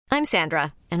I'm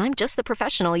Sandra, and I'm just the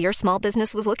professional your small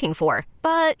business was looking for.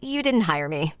 But you didn't hire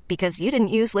me because you didn't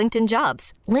use LinkedIn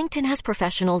Jobs. LinkedIn has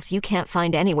professionals you can't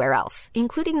find anywhere else,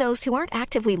 including those who aren't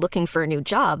actively looking for a new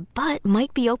job, but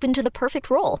might be open to the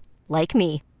perfect role, like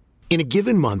me. In a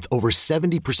given month, over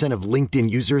 70% of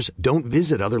LinkedIn users don't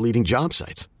visit other leading job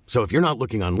sites. So if you're not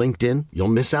looking on LinkedIn, you'll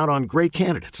miss out on great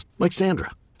candidates like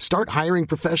Sandra. Start hiring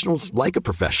professionals like a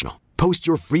professional. Post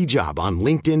your free job on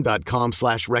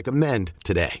linkedin.com/recommend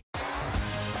today.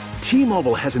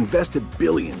 T-Mobile has invested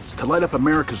billions to light up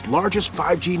America's largest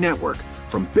 5G network,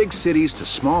 from big cities to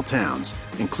small towns,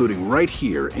 including right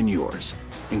here in yours.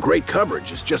 And great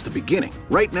coverage is just the beginning.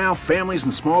 Right now, families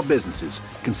and small businesses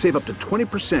can save up to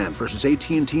 20% versus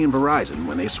AT&T and Verizon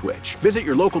when they switch. Visit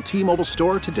your local T-Mobile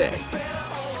store today.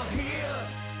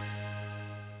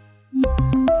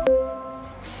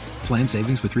 Plan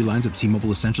savings with 3 lines of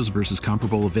T-Mobile Essentials versus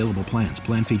comparable available plans.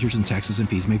 Plan features and taxes and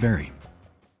fees may vary.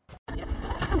 The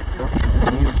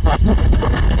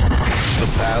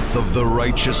path of the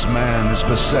righteous man is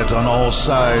beset on all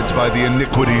sides by the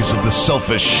iniquities of the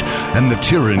selfish and the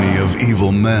tyranny of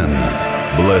evil men.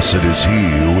 Blessed is he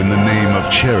who in the name of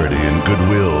charity and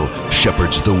goodwill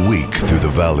shepherds the weak through the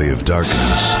valley of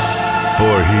darkness.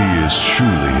 For he is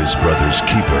truly his brother's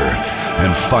keeper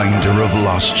and finder of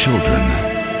lost children.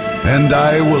 And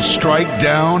I will strike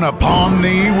down upon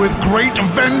thee with great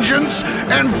vengeance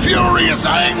and furious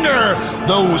anger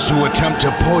those who attempt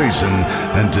to poison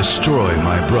and destroy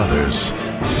my brothers.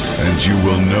 And you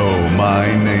will know my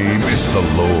name is the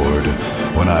Lord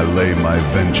when I lay my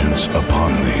vengeance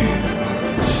upon thee.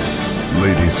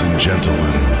 Ladies and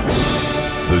gentlemen,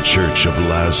 the Church of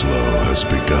Laszlo has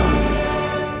begun.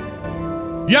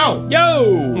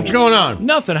 Yo! What's going on?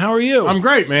 Nothing. How are you? I'm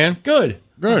great, man. Good.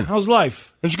 Good. How's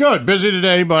life? It's good. Busy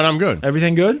today, but I'm good.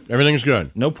 Everything good? Everything's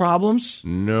good. No problems?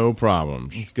 No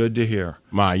problems. It's good to hear.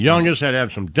 My youngest had to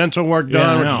have some dental work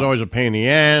done, which is always a pain in the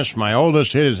ass. My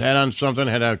oldest hit his head on something,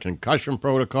 had to have a concussion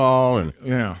protocol, and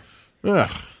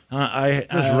just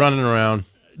running around.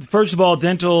 First of all,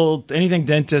 anything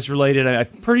dentist related, I'm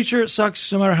pretty sure it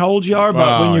sucks no matter how old you are,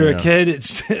 but when you're a kid,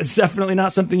 it's definitely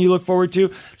not something you look forward to,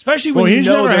 especially when you know he's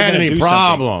never they're had any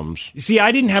problems. Something. See,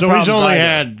 I didn't have problems. So he's only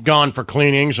either. gone for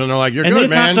cleanings, and they're like, you're and good, then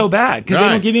it's not so bad, because they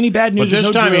don't give you any bad news. But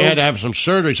this time drills. he had to have some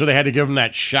surgery, so they had to give him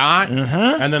that shot,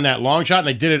 and then that long shot, and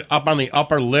they did it up on the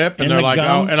upper lip, and they're like,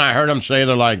 gum. and I heard him say,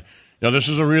 they're like, this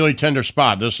is a really tender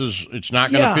spot. It's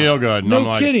not going to feel good. And no I'm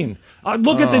like, kidding.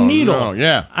 Look at the needle. No,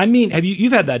 yeah. I mean,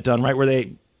 you've had that done, right? Where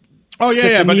they but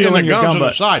in the gums on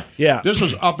the side. Yeah. This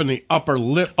was up in the upper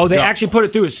lip. Oh, they actually put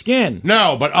it through his skin.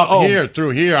 No, but up here,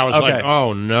 through here, I was like,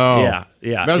 oh no.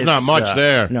 Yeah. There's not much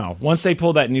there. No. Once they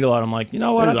pulled that needle out, I'm like, you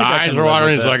know what? His eyes are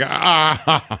watering. He's like,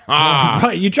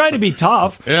 Right. You try to be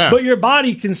tough, but your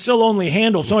body can still only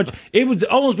handle so much. It would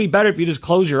almost be better if you just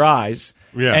close your eyes.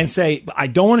 Yeah. And say, I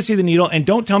don't want to see the needle, and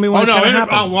don't tell me when it's going to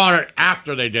happen. I'll water it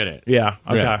after they did it. Yeah,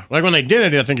 okay. Yeah. Like when they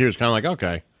did it, I think he was kind of like,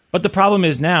 okay. But the problem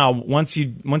is now, once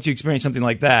you experience something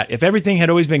like that, if everything had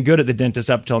always been good at the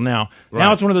dentist up till now,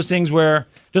 now it's one of those things where,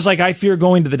 just like I fear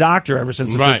going to the doctor ever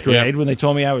since the 5th grade when they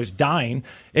told me I was dying,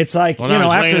 it's like,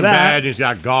 after that. He's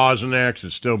got gauze in there because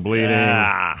it's still bleeding.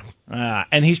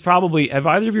 And he's probably, have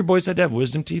either of your boys had to have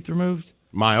wisdom teeth removed?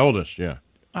 My oldest, yeah.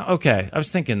 Okay, I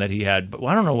was thinking that he had, but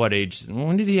I don't know what age.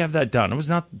 When did he have that done? It was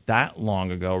not that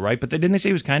long ago, right? But didn't they say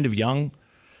he was kind of young?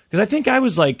 Because I think I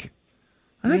was like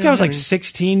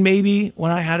 16 maybe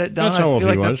when I had it done. That's how old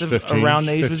he was, that's 15, around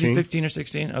the age. 15. Was he 15 or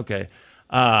 16? Okay.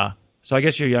 So I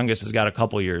guess your youngest has got a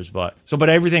couple years, but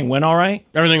everything went all right?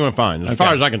 Everything went fine, as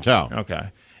far as I can tell. Okay.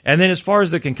 And then as far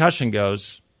as the concussion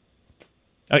goes,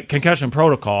 concussion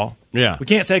protocol. Yeah. We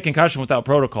can't say concussion without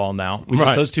protocol now.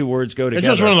 Those two words go together.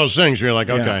 It's just one of those things where you're like,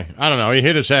 okay, I don't know. He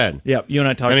hit his head. Yep, you and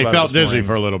I talked about it. And he felt this dizzy morning.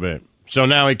 for a little bit. So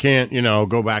now he can't,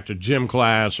 go back to gym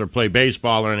class or play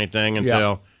baseball or anything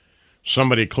until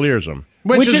somebody clears him.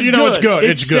 Which is good. It's good.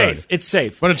 It's good. Safe. It's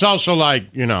safe. But it's also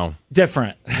like,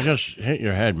 different. You just hit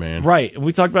your head, man. Right.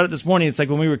 We talked about it this morning. It's like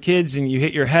when we were kids and you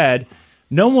hit your head,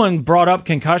 no one brought up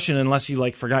concussion unless you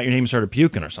forgot your name and started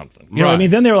puking or something. You know what I mean?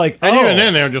 Then they were like, and even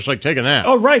then they were just taking that.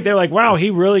 Oh, right. They're like, wow,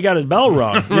 he really got his bell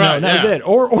rung. That was it.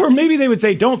 Or maybe they would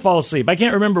say, don't fall asleep. I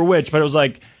can't remember which, but it was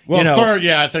like,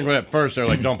 I think at first they were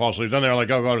like, don't fall asleep. Then they were like,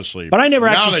 go to sleep. But I never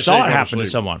actually saw it happen to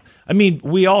someone. I mean,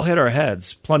 we all hit our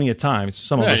heads plenty of times.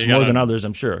 Some of us more than others,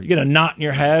 I'm sure. You get a knot in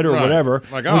your head or whatever.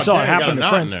 Like, we saw it happen to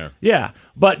friends. Yeah.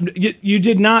 But you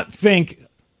did not think,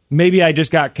 maybe I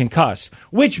just got concussed,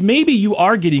 which maybe you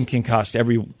are getting concussed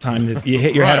every time that you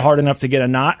hit your head hard enough to get a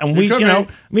knot. And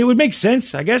it would make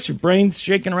sense. I guess your brain's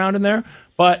shaking around in there.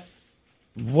 But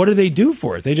what do they do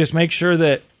for it? They just make sure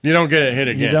that you don't get it hit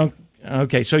again.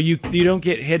 Okay, so you don't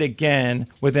get hit again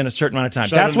within a certain amount of time.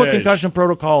 7 That's what days. concussion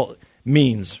protocol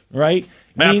means, right?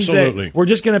 Means Absolutely. that we're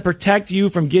just going to protect you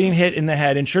from getting hit in the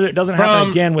head, ensure that it doesn't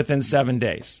happen again within 7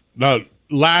 days. The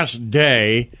last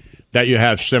day that you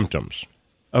have symptoms.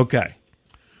 Okay.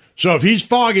 So if he's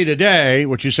foggy today,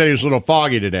 which you said he was a little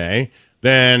foggy today,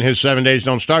 then his 7 days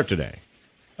don't start today.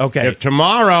 Okay. If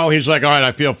tomorrow he's like, all right,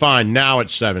 I feel fine, now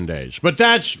it's 7 days. But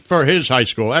that's for his high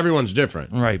school. Everyone's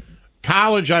different. Right.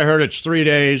 College, I heard it's 3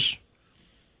 days.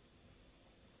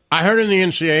 I heard in the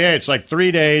NCAA it's like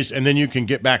 3 days, and then you can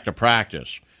get back to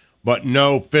practice, but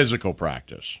no physical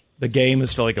practice. The game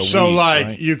is still like a week. So, like,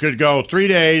 right? you could go 3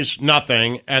 days,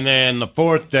 nothing, and then the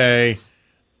fourth day,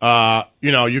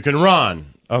 you can run.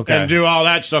 Okay. And do all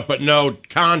that stuff, but no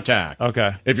contact.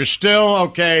 Okay. If you're still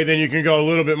okay, then you can go a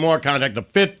little bit more contact. The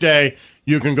fifth day,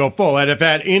 you can go full. And if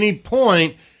at any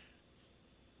point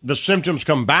the symptoms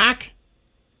come back,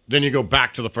 then you go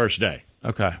back to the first day.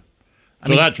 Okay.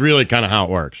 So that's really kind of how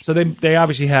it works. So they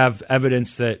obviously have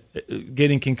evidence that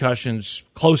getting concussions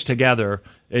close together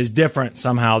is different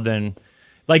somehow than,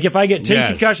 like, if I get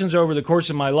 10 concussions over the course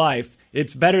of my life,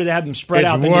 it's better to have them spread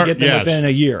out than to get them within a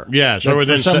year. Yeah, so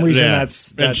within for some reason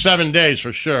that's in 7 days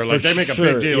for sure. Like, they make a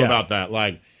big deal yeah. about that.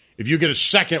 Like, if you get a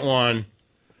second one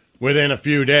within a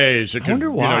few days, it could, I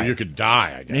wonder why. You could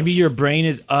die, I guess. Maybe your brain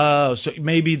is, so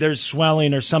maybe there's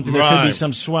swelling or something. There could be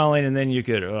some swelling, and then you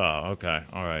could, okay,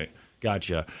 all right.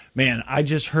 Gotcha. Man, I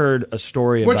just heard a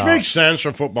story Which about... makes sense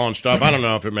for football and stuff. I don't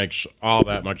know if it makes all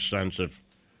that much sense if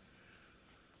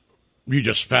you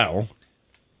just fell.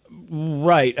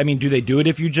 Right. I mean, do they do it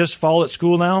if you just fall at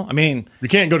school now? I mean... You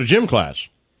can't go to gym class.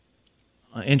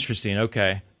 Interesting.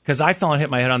 Okay. Because I fell and hit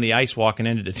my head on the ice walking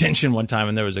into detention one time,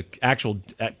 and there was an actual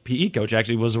PE coach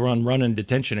actually was running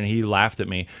detention, and he laughed at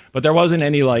me. But there wasn't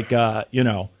any, like,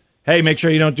 hey, make sure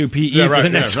you don't do PE for the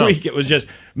next week. It was just,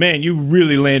 man, you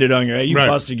really landed on your head. You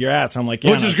busted your ass. I'm like,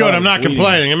 yeah. Which is good. I'm not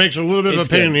complaining. It makes a little bit of a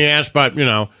pain in the ass, but,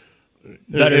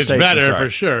 it's better for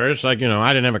sure. It's like,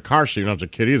 I didn't have a car seat when I was a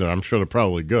kid either. I'm sure they're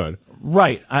probably good.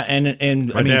 Right.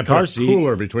 And I mean, car seat.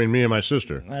 Cooler between me and my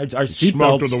sister. Our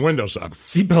seatbelts. With the windows up.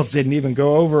 Seatbelts didn't even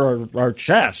go over our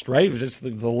chest, right? It was just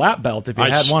the lap belt if you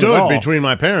had one at all. I stood between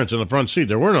my parents in the front seat.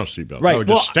 There were no seatbelts. Right. I would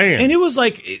just stand. And it was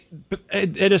like,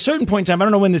 at a certain point in time, I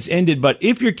don't know when this ended, but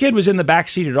if your kid was in the back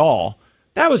seat at all,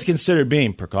 that was considered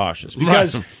being precautious.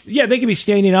 Because, they could be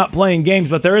standing up playing games,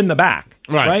 but they're in the back.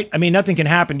 Right? I mean, nothing can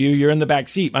happen to you. You're in the back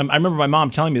seat. I remember my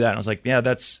mom telling me that, and I was like, yeah,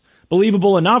 that's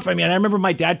believable enough. I mean, I remember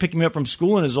my dad picking me up from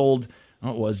school in his old,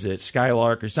 what was it,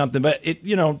 Skylark or something. But,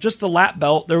 just the lap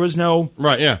belt. There was no...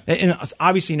 Right, yeah. And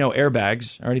obviously no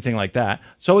airbags or anything like that.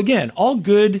 So, again, all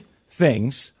good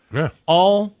things. Yeah.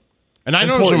 All And I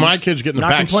notice when my kids get in the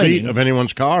back seat of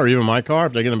anyone's car, or even my car,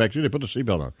 if they get in the back seat, they put the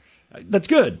seatbelt on. That's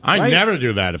good. I never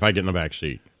do that if I get in the back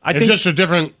seat. It's just a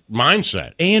different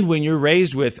mindset. And when you're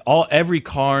raised with every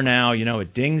car now,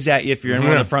 it dings at you if you're in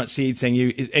one of the front seats,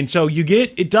 and so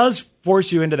it does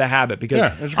force you into the habit, because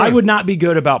I would not be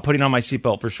good about putting on my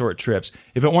seatbelt for short trips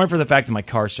if it weren't for the fact that my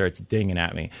car starts dinging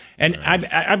at me. And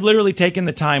I've literally taken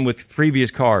the time with previous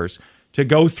cars to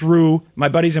go through, my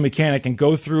buddy's a mechanic, and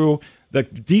go through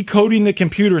decoding the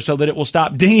computer so that it will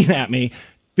stop dinging at me,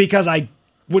 because I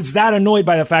was that annoyed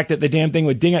by the fact that the damn thing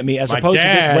would ding at me as opposed to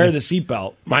just wear the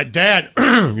seatbelt. My dad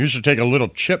used to take a little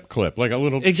chip clip, like a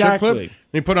little chip clip. And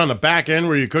he put it on the back end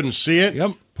where you couldn't see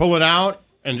it, pull it out,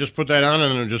 and just put that on,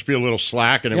 and it would just be a little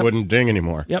slack, and it wouldn't ding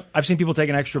anymore. Yep. I've seen people take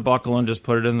an extra buckle and just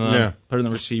put it in the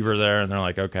receiver there, and they're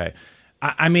like, okay.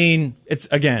 I mean, it's,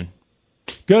 again,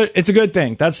 good. It's a good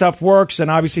thing. That stuff works,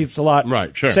 and obviously it's a lot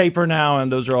safer now,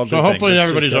 and those are all good things. So hopefully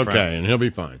everybody's okay, and he'll be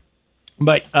fine.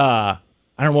 But,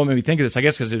 I don't know what made me think of this. I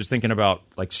guess because I was thinking about,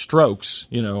 like, strokes,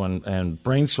 and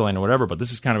brain swelling or whatever. But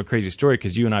this is kind of a crazy story,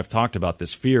 because you and I have talked about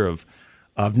this fear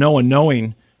of no one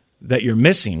knowing that you're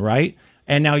missing, right?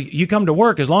 And now you come to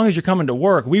work. As long as you're coming to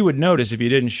work, we would notice if you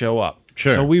didn't show up.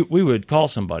 Sure. So we would call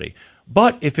somebody.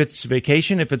 But if it's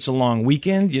vacation, if it's a long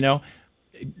weekend,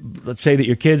 let's say that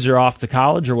your kids are off to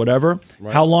college or whatever,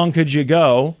 how long could you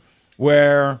go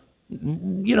where,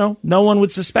 no one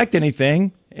would suspect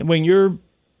anything when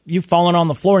you've fallen on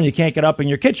the floor and you can't get up in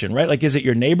your kitchen, right? Like, is it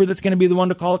your neighbor that's going to be the one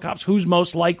to call the cops? Who's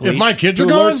most likely if my kids to are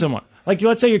alert gone? someone? Like,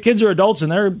 let's say your kids are adults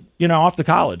and they're, off to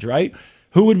college, right?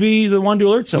 Who would be the one to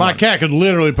alert someone? My cat could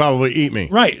literally probably eat me.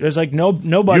 Right. There's like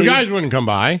nobody. You guys wouldn't come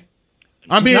by.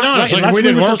 I'm being honest. Right, like, we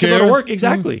didn't work here. Go to work.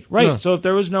 Exactly. Right. Yeah. So if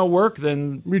there was no work,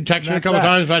 then you'd text me a couple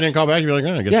times. If I didn't call back, you'd be like,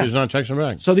 I guess he's not texting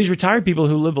back. So these retired people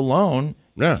who live alone,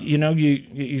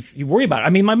 you worry about it. I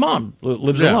mean, my mom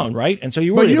lives alone, right? And so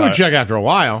you worry about it. But you would check after a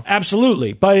while.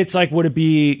 Absolutely. But it's like, would it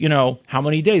be, how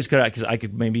many days could I, because I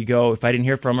could maybe go, if I didn't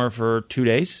hear from her for 2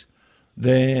 days,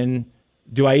 then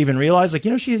do I even realize, like,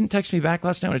 she didn't text me back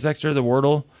last night when I texted her the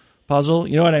Wordle puzzle?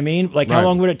 You know what I mean? Like, how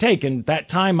long would it take? And that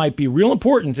time might be real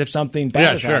important if something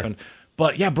bad has happened.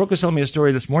 But yeah, Brooke was telling me a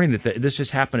story this morning that this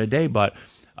just happened today, but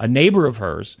a neighbor of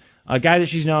hers, a guy that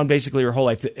she's known basically her whole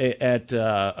life, at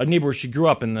a neighbor where she grew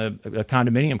up in the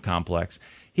condominium complex.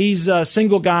 He's a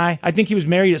single guy. I think he was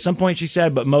married at some point, she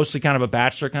said, but mostly kind of a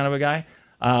bachelor kind of a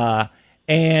guy.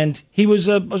 And he is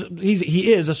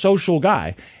a social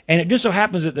guy. And it just so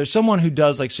happens that there's someone who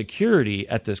does like security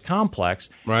at this complex,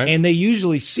 and they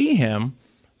usually see him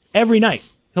every night.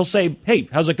 He'll say, "Hey,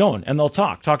 how's it going?" And they'll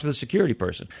talk to the security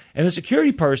person. And the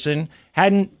security person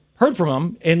hadn't heard from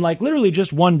him in like literally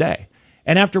just one day.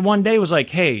 And after one day was like,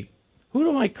 "Hey, who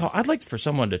do I call? I'd like for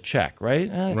someone to check," right?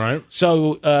 Right.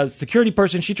 So security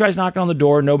person, she tries knocking on the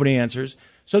door. Nobody answers.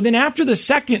 So then after the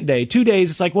second day, 2 days,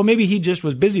 it's like, well, maybe he just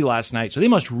was busy last night. So they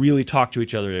must really talk to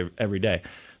each other every day.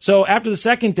 So after the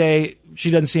second day,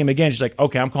 she doesn't see him again. She's like,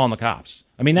 okay, I'm calling the cops.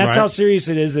 I mean, that's how serious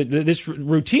it is that this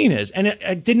routine is. And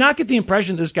I did not get the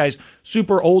impression that this guy's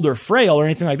super old or frail or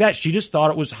anything like that. She just thought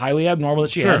it was highly abnormal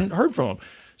that she hadn't heard from him.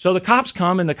 So the cops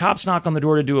come, and the cops knock on the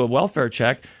door to do a welfare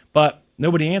check, but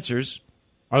nobody answers.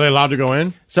 Are they allowed to go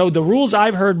in? So the rules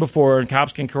I've heard before, and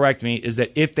cops can correct me, is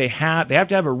that if they have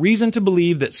to have a reason to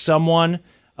believe that someone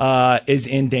is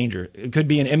in danger. It could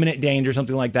be an imminent danger,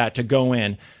 something like that, to go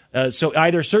in. So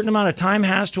either a certain amount of time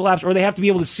has to elapse, or they have to be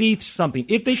able to see something.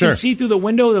 If they can see through the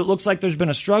window that it looks like there's been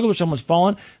a struggle or someone's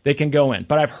fallen, they can go in.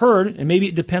 But I've heard, and maybe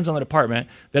it depends on the department,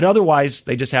 that otherwise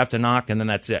they just have to knock and then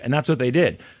that's it. And that's what they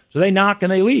did. So they knock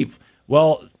and they leave.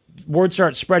 Well, word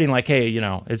starts spreading like, hey,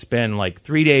 it's been like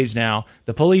 3 days now.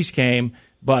 The police came,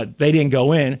 but they didn't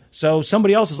go in. So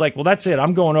somebody else is like, well, that's it.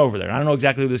 I'm going over there. I don't know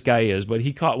exactly who this guy is, but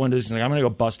he caught one of this. Like, I'm going to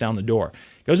go bust down the door.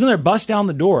 Goes in there, busts down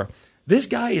the door. This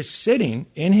guy is sitting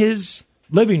in his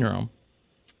living room,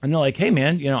 and they're like, hey,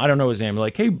 man, I don't know his name. They're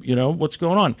like, hey, what's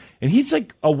going on? And he's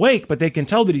like awake, but they can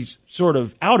tell that he's sort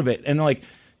of out of it. And they're like,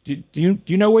 do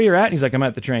you know where you're at? And he's like, I'm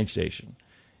at the train station.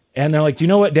 And they're like, do you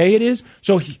know what day it is?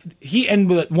 So and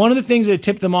one of the things that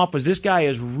tipped them off was this guy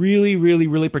is really, really,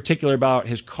 really particular about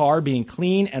his car being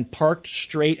clean and parked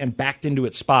straight and backed into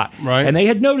its spot. Right. And they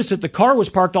had noticed that the car was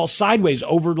parked all sideways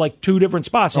over like 2 different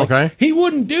spots. Like, he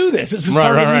wouldn't do this. This is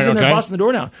part of the reason they're busting the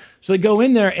door down. So they go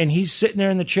in there, and he's sitting there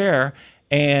in the chair,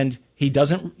 and he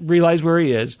doesn't realize where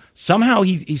he is. Somehow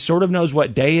he sort of knows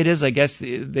what day it is. I guess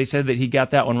they said that he got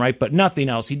that one right, but nothing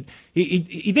else. He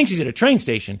thinks he's at a train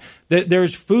station.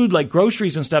 There's food, like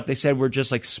groceries and stuff, they said were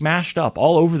just like smashed up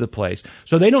all over the place.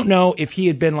 So they don't know if he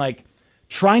had been like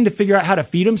trying to figure out how to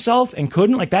feed himself and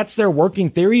couldn't. Like, that's their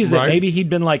working theory, is that maybe he'd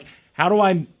been like, how do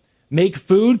I make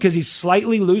food? Because he's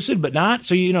slightly lucid, but not.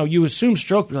 So, you assume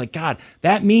stroke. You're like, God,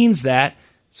 that means that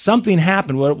something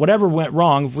happened. Whatever went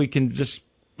wrong, if we can just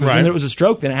presume that it was a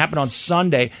stroke, then it happened on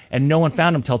Sunday, and no one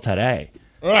found him till today.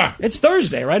 It's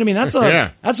Thursday, right? I mean, that's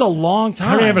a long time.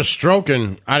 How do you have a stroke?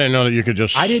 And I didn't know that you could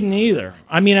just... I didn't either.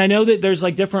 I mean, I know that there's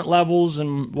like different levels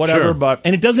and whatever,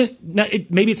 and it doesn't...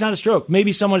 maybe it's not a stroke.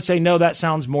 Maybe someone would say, no, that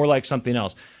sounds more like something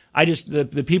else.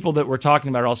 The people that were talking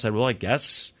about it all said, well, I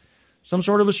guess some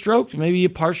sort of a stroke, maybe a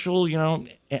partial,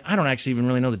 I don't actually even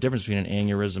really know the difference between an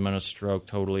aneurysm and a stroke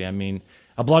totally. I mean,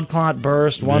 a blood clot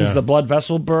burst, one's the blood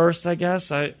vessel burst, I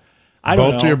guess. I don't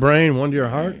know. Both to your brain, one to your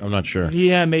heart? I'm not sure.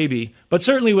 Yeah, maybe. But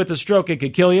certainly with a stroke, it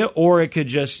could kill you, or it could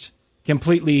just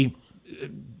completely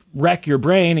wreck your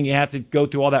brain, and you have to go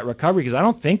through all that recovery, because I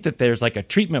don't think that there's like a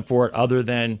treatment for it other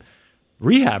than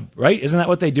rehab, right? Isn't that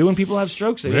what they do when people have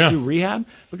strokes? They just do rehab?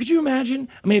 But could you imagine?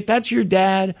 I mean, if that's your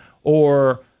dad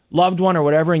or loved one or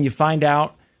whatever, and you find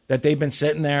out that they've been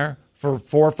sitting there for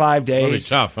 4 or 5 days. That'd be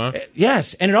tough, huh?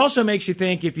 Yes. And it also makes you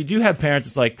think, if you do have parents,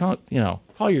 it's like, call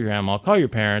your grandma, call your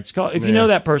parents. If you know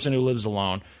that person who lives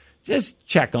alone, just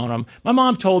check on them. My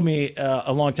mom told me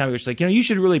a long time ago, she's like, you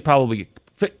should really probably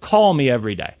call me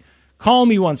every day. Call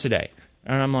me once a day.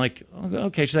 And I'm like,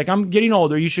 okay. She's like, I'm getting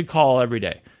older. You should call every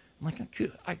day. I'm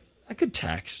like, I could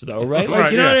text, though, right?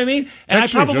 Like, you know what I mean? And I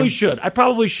probably should. I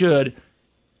probably should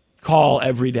call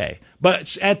every day.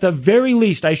 But at the very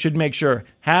least, I should make sure,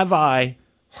 have I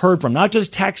heard from, not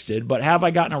just texted, but have I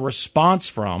gotten a response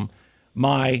from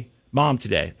my mom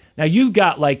today? Now, you've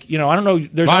got I don't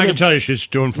know. I can tell you she's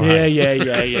doing fine.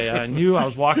 Yeah. I knew I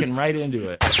was walking right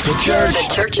into it. The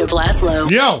Church of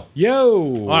Laszlo.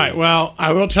 Yo. All right, well,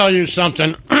 I will tell you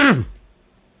something.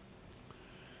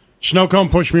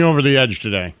 Snowcone pushed me over the edge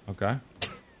today. Okay.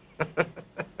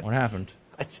 What happened?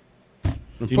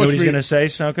 Do you know what he's going to say,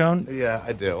 Snowcone? Yeah,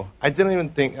 I do. I didn't even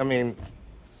think. I mean,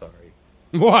 sorry.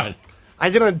 What?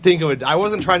 I didn't think it would. I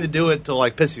wasn't trying to do it to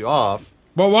like piss you off.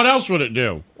 Well, what else would it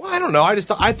do? Well, I don't know.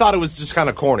 I thought it was just kind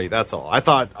of corny. That's all. I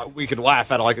thought we could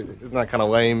laugh at it. Like, isn't that kind of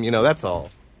lame? That's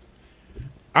all.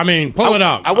 I mean, pull it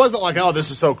up. I wasn't like, oh, this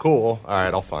is so cool. All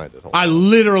right, I'll find it. I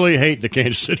literally hate the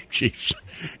Kansas City Chiefs.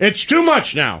 It's too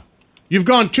much now. You've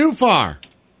gone too far.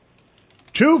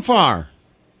 Too far.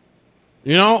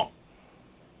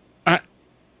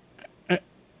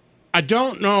 I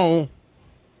don't know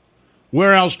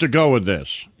where else to go with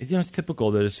this. It's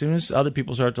typical that as soon as other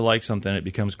people start to like something, it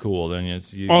becomes cool. Then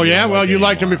it's you. Oh, yeah? Well, you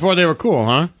liked them before they were cool,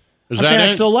 huh? I'm saying I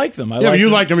still like them. But you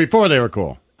liked them before they were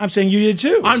cool. I'm saying you did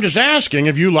too. I'm just asking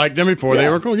if you liked them before they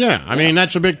were cool. Yeah, I mean,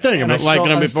 that's a big thing about liking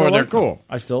them before they're cool.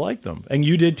 I still like them. And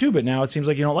you did too, but now it seems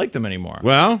like you don't like them anymore.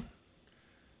 Well,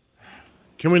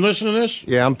 can we listen to this?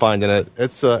 Yeah, I'm finding it.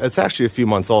 It's actually a few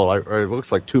months old. It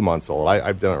looks like 2 months old.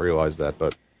 I didn't realize that,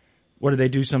 but... What, did they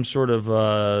do some sort of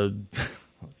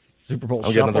Super Bowl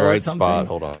I'm getting the right spot.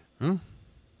 Hold on.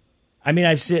 I mean,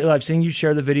 I've seen you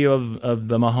share the video of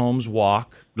the Mahomes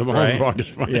walk. The Mahomes walk is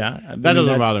funny. Yeah, that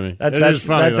doesn't bother me. That's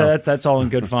funny. That's all in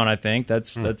good fun. I think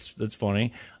that's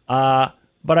funny. But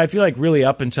I feel like really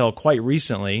up until quite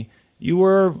recently, you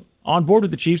were on board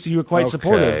with the Chiefs and you were quite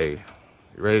supportive.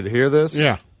 You ready to hear this?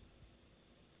 Yeah.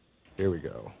 Here we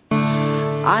go.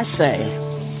 I say.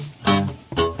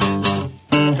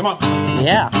 Come on.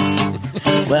 Yeah.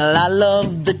 Well, I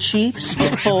loved the Chiefs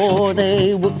before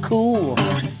they were cool.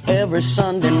 Every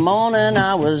Sunday morning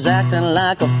I was acting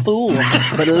like a fool.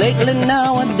 But lately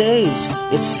nowadays,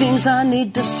 it seems I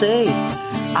need to say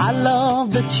I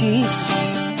love the Chiefs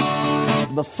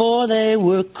before they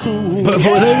were cool.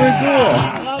 Before they were cool.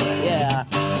 Yeah.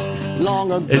 Long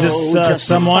ago, is this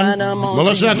someone?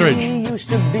 Melissa Etheridge. Used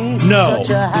to be no.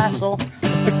 Such a hassle.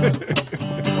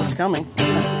 What's coming?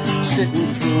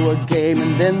 Sitting through a game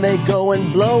and then they go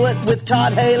and blow it with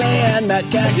Todd Haley and Matt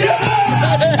Cassidy.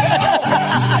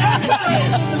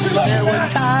 There were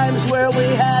times where we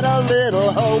had a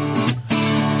little hope,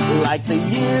 like the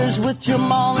years with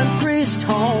Jamal and Priest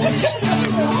Holmes.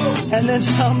 And then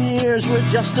some years were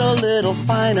just a little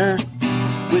finer,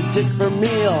 with Dick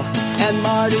Vermeil and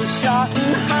Marty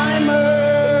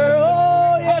Schottenheimer.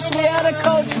 Oh, yes, we had a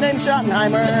coach named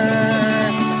Schottenheimer.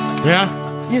 Yeah?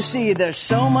 You see, there's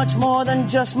so much more than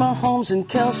just Mahomes and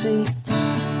Kelsey.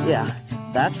 Yeah,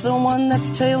 that's the one that's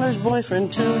Taylor's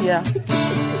boyfriend, too, yeah.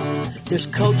 There's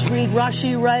Coach Reed,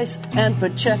 Rashee Rice, and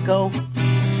Pacheco.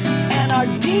 And our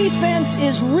defense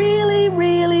is really,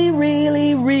 really,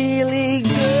 really, really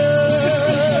good.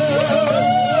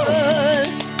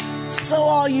 So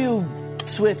all you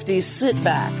Swifties, sit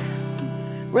back,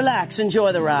 relax,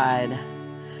 enjoy the ride.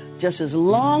 Just as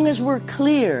long as we're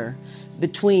clear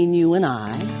between you and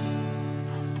I.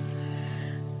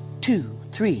 2,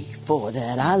 3, 4,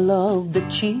 that I love the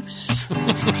Chiefs.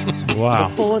 Wow.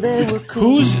 Before they were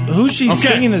cool. Who's she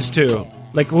singing this to?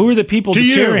 Like, who are the people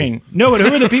cheering? No, but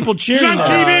who are the people cheering? It's on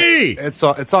TV. It's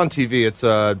on TV. It's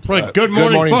Good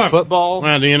Morning Football. The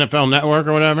NFL Network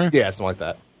or whatever. Yeah, something like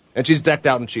that. And she's decked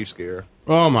out in Chiefs gear.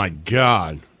 Oh my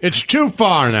God, it's too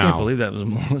far now. I can't believe that was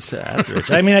Melissa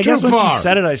Etheridge. I mean, I guess when she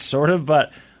said it, I sort of,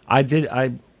 but I did.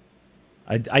 I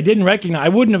didn't recognize. I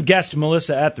wouldn't have guessed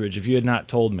Melissa Etheridge if you had not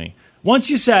told me. Once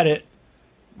you said it,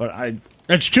 but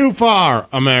it's too far,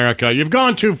 America. You've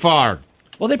gone too far.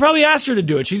 Well, they probably asked her to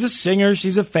do it. She's a singer.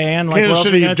 She's a fan. Like, what else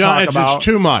are we going to talk about? It's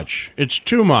too much. It's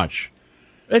too much.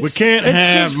 We can't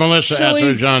have Melissa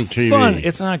Etheridge on TV. Fun.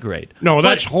 It's not great. No,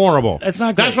 that's horrible. It's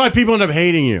not great. That's why people end up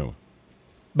hating you.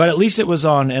 But at least it was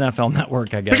on NFL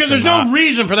Network, I guess. Because there's no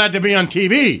reason for that to be on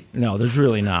TV. No, there's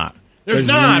really not. There's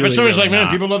not. Really, but somebody's like, man,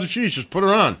 people love the Chiefs. Just put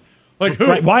her on. Like, who?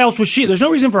 Right. Why else was she? There's no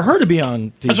reason for her to be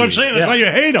on TV. That's what I'm saying. That's why you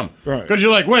hate them. Because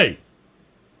you're like, wait.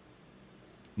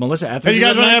 Melissa Etheridge. Hey, you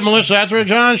guys want to have Melissa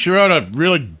Etheridge on? She wrote a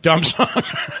really dumb song.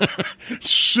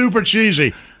 Super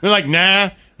cheesy. They're like,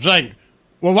 nah. It's like,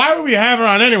 well, why would we have her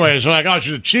on anyway? It's like, oh,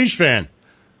 she's a Chiefs fan.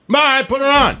 Bye, put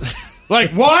her on.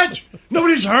 Like, what?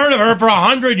 Nobody's heard of her for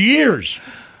 100 years.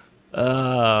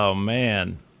 Oh,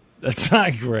 man. That's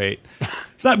not great.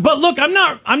 It's not, but look, I'm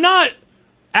not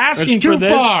asking for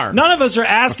this. It's too far. None of us are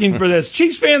asking for this.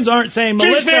 Chiefs fans aren't saying,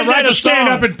 Chiefs Melissa, fans write have to stand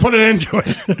up and put it into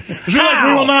it. We're like,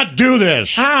 we will not do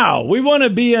this. How? We want to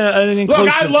be an inclusive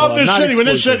Look, I love this city. When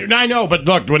this city. I know, but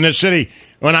look, when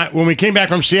we came back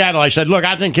from Seattle, I said, look,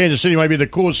 I think Kansas City might be the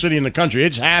coolest city in the country.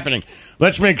 It's happening.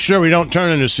 Let's make sure we don't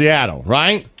turn into Seattle,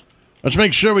 right? Let's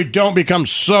make sure we don't become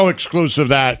so exclusive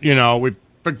that, we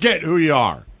forget who you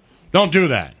are. Don't do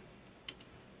that.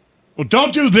 Well,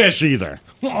 don't do this either.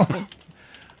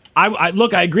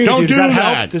 Look, I agree with you. Does that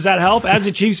help? Does that help? As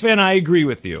a Chiefs fan, I agree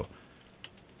with you.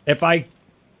 If I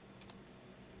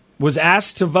was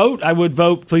asked to vote, I would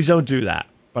vote. Please don't do that.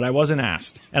 But I wasn't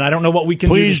asked, and I don't know what we can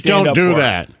do to stand up for. Please don't do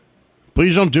that.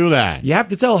 Please don't do that. You have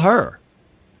to tell her.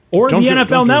 Or the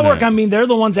NFL Network. I mean, they're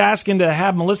the ones asking to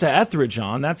have Melissa Etheridge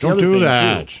on. That's the other thing,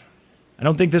 too. I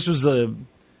don't think this was a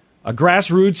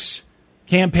grassroots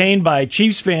campaign by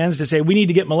Chiefs fans to say we need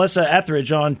to get Melissa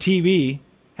Etheridge on TV,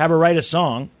 have her write a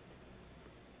song.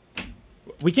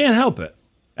 We can't help it.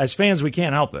 As fans, we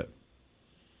can't help it.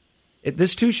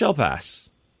 This too shall pass.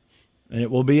 And it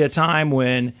will be a time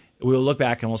when we will look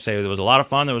back and we'll say there was a lot of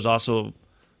fun. There was also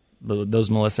those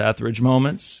Melissa Etheridge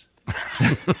moments.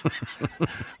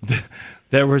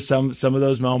 There were some of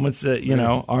those moments that,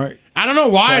 aren't. I don't know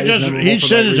why. He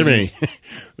sent it to me.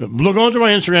 Look onto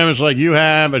my Instagram. It's like you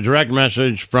have a direct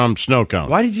message from Snowcone.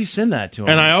 Why did you send that to him?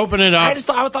 And I opened it up. I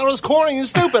thought it was corny and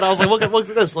stupid. I was like, look at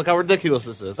this. Look how ridiculous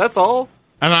this is. That's all.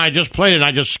 And I just played it. And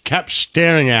I just kept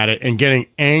staring at it and getting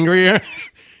angrier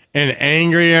and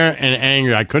angrier and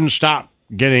angrier. I couldn't stop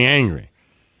getting angry.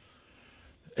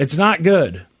 It's not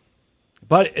good.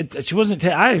 But she wasn't.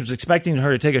 I was expecting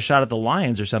her to take a shot at the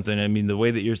Lions or something. I mean, the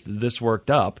way that this worked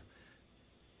up,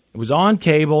 it was on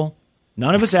cable.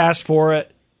 None of us asked for it.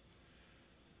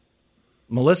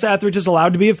 Melissa Etheridge is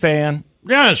allowed to be a fan.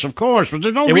 Yes, of course, but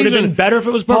there's no reason. It would have been better if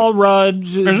it was Paul Rudd.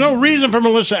 There's no reason for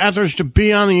Melissa Etheridge to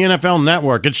be on the NFL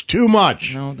Network. It's too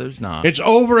much. No, there's not. It's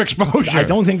overexposure. I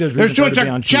don't think there's reason for her to be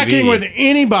on TV. Checking with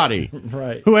anybody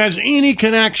right. who has any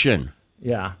connection.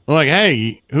 Yeah. They're like,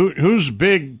 hey, who's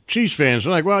big Chiefs fans?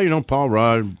 They're like, well, Paul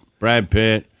Rudd, Brad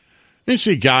Pitt. You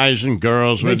see guys and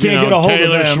girls with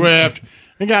Taylor Swift.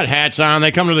 They got hats on.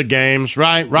 They come to the games,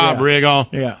 right? Rob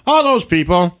Riggle. Yeah. All those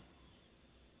people.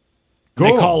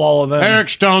 Cool. They call all of them. Eric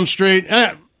Stone Street.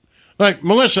 Like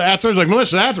Melissa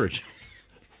Etheridge.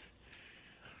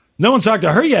 No one's talked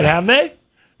to her yet, have they?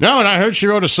 No, and I heard she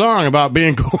wrote a song about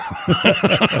being cool.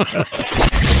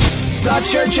 The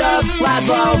Church of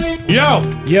Laszlo.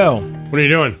 Yo. What are you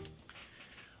doing?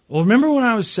 Well, remember when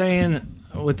I was saying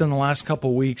within the last couple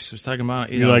of weeks, I was talking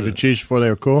about... You like the Chiefs before they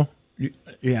were cool?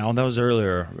 Yeah, well, that was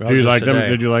earlier. Do you like them?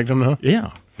 Did you like them, though?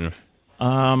 Yeah.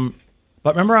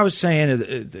 But remember I was saying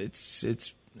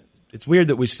it's weird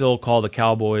that we still call the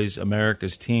Cowboys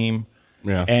America's team.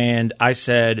 Yeah. And I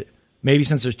said, maybe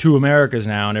since there's two Americas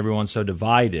now and everyone's so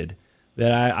divided...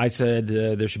 that I said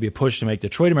there should be a push to make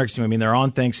Detroit America's team. I mean, they're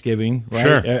on Thanksgiving, right?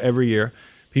 Sure. Every year.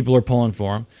 People are pulling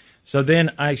for them. So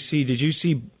then did you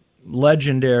see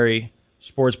legendary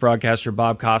sports broadcaster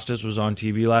Bob Costas was on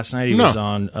TV last night? He was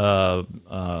on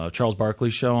Charles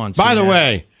Barkley's show on CNN. By the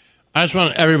way, I just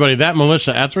want everybody, that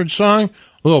Melissa Etheridge song,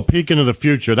 a little peek into the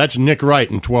future. That's Nick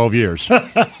Wright in 12 years.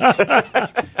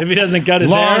 If he doesn't cut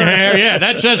his long hair, yeah,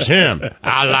 that's just him.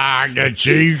 I like the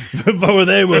Chief. Before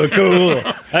they were cool.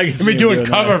 I can be doing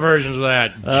cover versions of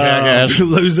that. Jackass.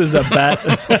 Loses a bet.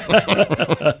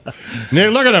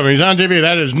 Nick, look at him. He's on TV.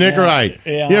 That is Nick Wright.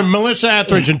 Yeah. You're Melissa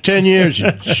Etheridge in 10 years,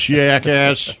 you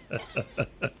jackass.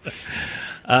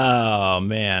 Oh,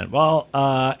 man. Well,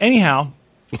 anyhow,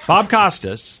 Bob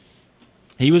Costas,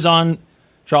 he was on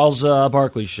Charles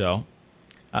Barkley's show.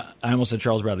 I almost said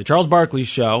Charles Bradley. Charles Barkley's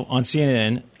show on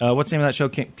CNN. What's the name of that show?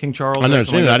 King Charles? I've never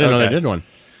seen it. I didn't know they did one.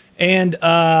 And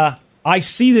I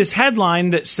see this headline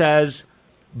that says,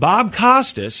 Bob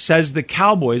Costas says the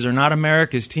Cowboys are not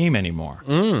America's team anymore.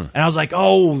 And I was like,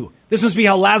 oh, this must be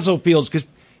how Laszlo feels, because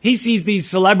he sees these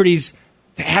celebrities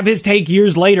have his take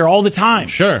years later all the time.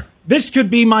 Sure. This could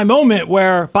be my moment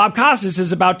where Bob Costas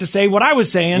is about to say what I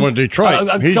was saying Detroit.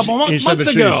 a couple months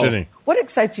ago. What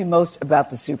excites you most about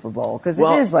the Super Bowl? Because it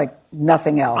is like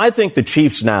nothing else. I think the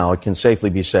Chiefs now, it can safely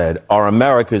be said, are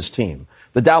America's team.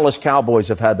 The Dallas Cowboys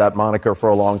have had that moniker for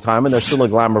a long time, and they're still a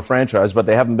glamour franchise, but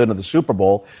they haven't been to the Super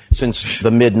Bowl since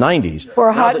the mid-'90s. For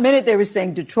a hot minute, they were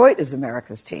saying Detroit is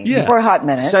America's team. Yeah. For a hot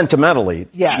minute. Sentimentally,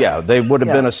 yeah, they would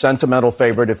have been a sentimental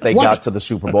favorite if they got to the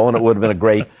Super Bowl, and it would have been a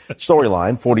great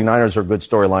storyline. 49ers are a good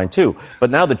storyline, too. But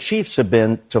now the Chiefs have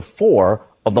been to 4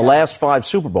 of the last 5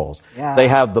 Super Bowls. Yeah. They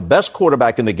have the best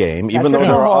quarterback in the game, even though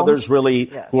there are others who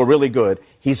are really good.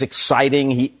 He's exciting.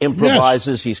 He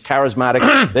improvises. He's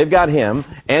charismatic. They've got him.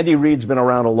 Andy Reid's been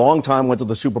around a long time, went to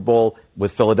the Super Bowl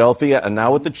with Philadelphia, and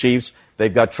now with the Chiefs.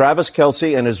 They've got Travis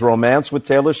Kelce and his romance with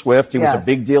Taylor Swift. He was a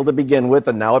big deal to begin with,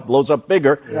 and now it blows up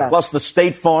bigger. Yes. Plus the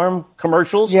State Farm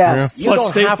commercials. Yes. You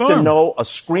don't have to know a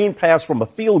screen pass from a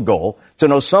field goal to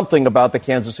know something about the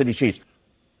Kansas City Chiefs.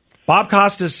 Bob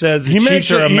Costas says the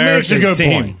Chiefs are America's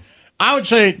team. Point. I would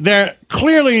say they're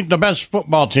clearly the best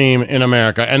football team in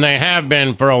America, and they have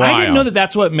been for a while. I didn't know that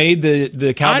that's what made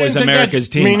the Cowboys America's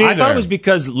team. I thought it was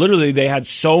because literally they had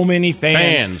so many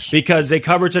fans. Because they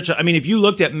covered such a... I mean, if you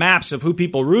looked at maps of who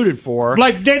people rooted for...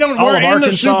 Like, they don't... We're in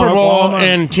the Super Bowl,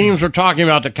 and teams were talking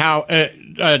about the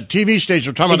TV stations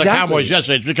were talking about the Cowboys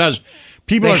yesterday. It's because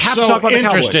people are so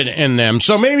interested in them.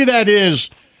 So maybe that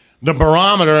is the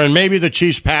barometer, and maybe the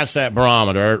Chiefs passed that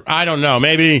barometer. I don't know.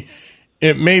 Maybe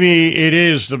it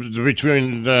is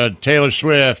between Taylor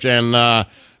Swift and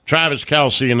Travis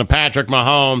Kelce and the Patrick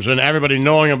Mahomes and everybody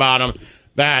knowing about them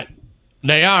that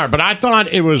they are. But I thought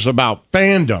it was about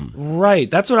fandom. Right.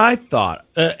 That's what I thought.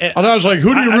 I was like,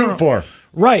 who do you root for?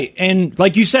 Right. And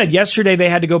like you said, yesterday they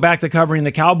had to go back to covering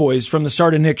the Cowboys from the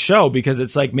start of Nick's show because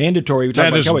it's like mandatory. We talk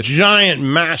about Cowboys. Giant,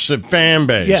 massive fan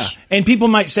base. Yeah. And people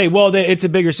might say, well, it's a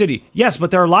bigger city. Yes,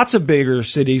 but there are lots of bigger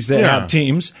cities that have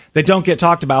teams that don't get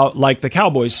talked about like the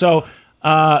Cowboys. So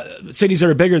cities that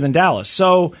are bigger than Dallas.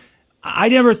 So I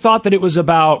never thought that it was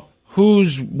about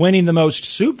who's winning the most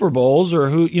Super Bowls or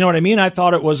who, you know what I mean? I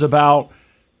thought it was about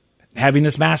having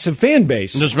this massive fan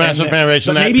base. And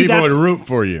that people would root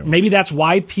for you. Maybe that's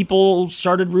why people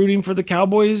started rooting for the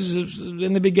Cowboys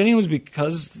in the beginning was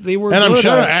because they were And good. I'm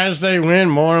sure as they win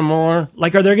more and more...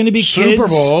 Like, are there going to be Super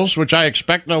Bowls, which I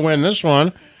expect they'll win this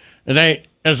one,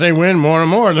 as they win more and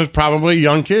more, there's probably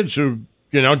young kids who,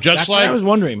 just that's like... what I was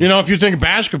wondering. If you think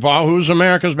basketball, who's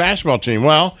America's basketball team?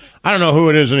 Well, I don't know who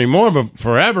it is anymore, but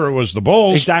forever it was the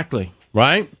Bulls. Exactly.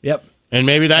 Right? Yep. And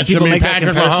maybe that should mean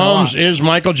Patrick Mahomes is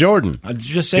Michael Jordan. I was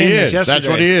just saying this yesterday. That's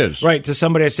what he is. Right. To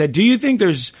somebody I said, do you think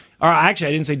there's... Or actually,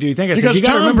 I didn't say do you think. I because said,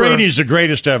 Tom Brady's the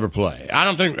greatest to ever play.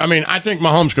 I think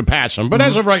Mahomes could pass him. But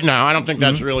as of right now, I don't think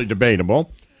that's really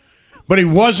debatable. But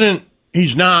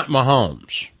he's not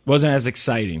Mahomes. Wasn't as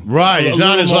exciting. Right. He's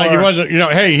not as like, he wasn't,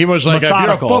 he was like,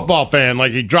 methodical. If you're a football fan,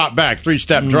 like he dropped back,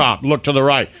 3-step drop, look to the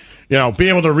right. Be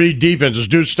able to read defenses,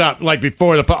 do stuff like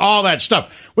before all that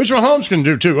stuff, which Mahomes can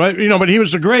do too. But he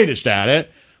was the greatest at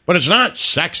it. But it's not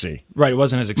sexy. Right, it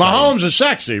wasn't as exciting. Mahomes is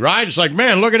sexy, right? It's like,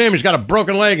 man, look at him. He's got a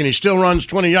broken leg and he still runs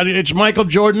 20 yards. It's Michael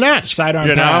Jordan-esque. Sidearm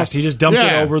pass. He just dumped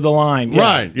it over the line. Yeah.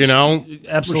 Right,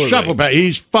 Absolutely. Shuffle pass.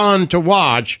 He's fun to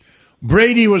watch.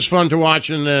 Brady was fun to watch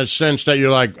in the sense that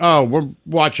you're like, oh, we're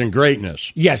watching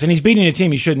greatness. Yes, and he's beating a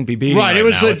team he shouldn't be beating. Right, it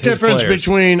was the difference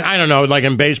between, I don't know, like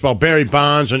in baseball, Barry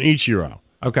Bonds and Ichiro.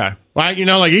 Okay. Right,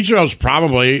 like Ichiro's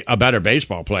probably a better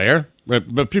baseball player,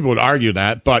 but people would argue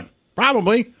that, but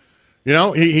probably.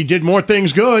 He did more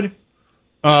things good,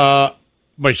 but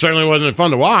he certainly wasn't fun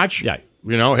to watch. Yeah.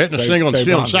 Hitting a single and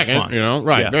stealing second,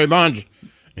 right. Yeah. Barry Bonds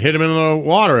hit him in the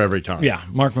water every time. Yeah,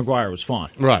 Mark McGwire was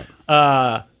fun. Right.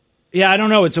 Yeah, I don't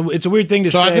know. It's a weird thing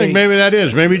to say. So I think maybe that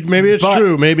is. Maybe it's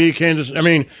true. Maybe Kansas.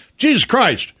 Jesus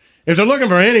Christ. If they're looking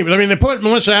for they put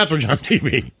Melissa Etheridge on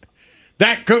TV.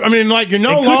 That could, you're no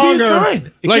it longer. Could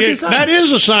be a sign. That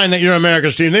is a sign that you're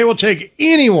America's team. They will take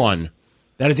anyone.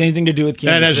 That has anything to do with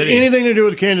Kansas City. That has anything to do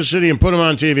with Kansas City and put them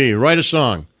on TV. Write a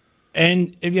song.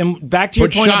 And back to your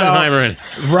point Schottenheimer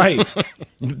about right.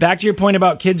 Back to your point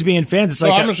about kids being fans. It's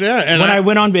like I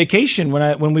went on vacation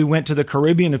when we went to the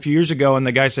Caribbean a few years ago, and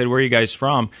the guy said, "Where are you guys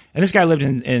from?" And this guy lived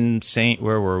in St.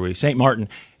 Martin.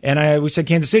 And we said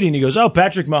Kansas City, and he goes, "Oh,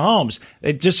 Patrick Mahomes."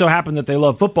 It just so happened that they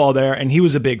love football there, and he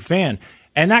was a big fan.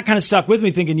 And that kind of stuck with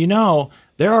me, thinking,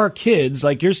 there are kids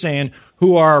like you're saying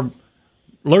who are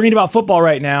learning about football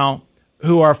right now,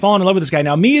 who are falling in love with this guy.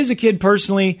 Now, me as a kid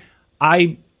personally,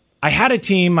 I had a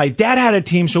team. My dad had a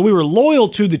team, so we were loyal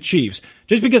to the Chiefs.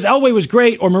 Just because Elway was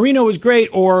great or Marino was great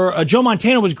or Joe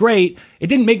Montana was great, it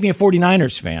didn't make me a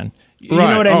 49ers fan. You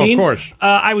know what I mean? Of course.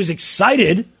 I was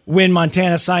excited when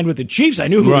Montana signed with the Chiefs. I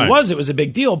knew who he was. It was a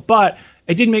big deal, but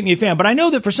it didn't make me a fan. But I know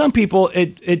that for some people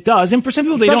it does, and for some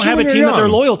people they don't have a team that they're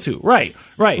loyal to. Right.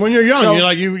 When you're young, you're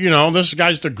like this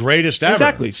guy's the greatest ever.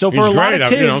 Exactly. So for a lot of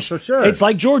kids, it's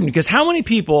like Jordan. Because how many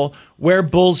people wear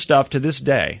Bulls stuff to this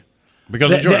day? Because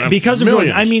of Jordan. Because of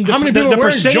Jordan. I mean, how many people are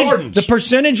wearing Jordans? The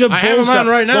percenance of I Bulls have them stuff. on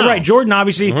right now. Well, right, Jordan,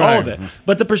 obviously, all of it.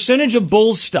 But the percentage of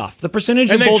Bulls stuff, the percentage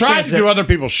of Bulls and they tried to do other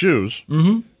people's shoes.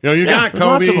 Mm-hmm. You got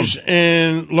Kobe's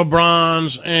and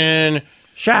LeBron's and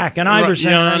Shaq and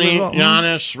Iverson.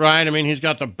 Giannis, right? He's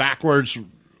got the backwards,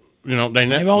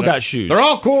 They've all got shoes. They're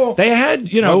all cool. They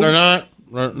had, No, they're not.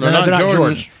 They're not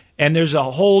Jordans. And there's a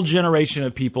whole generation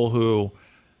of people who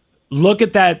look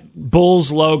at that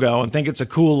Bulls logo and think it's a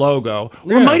cool logo.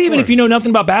 Or might even, if you know nothing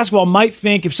about basketball, might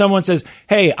think if someone says,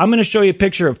 hey, I'm going to show you a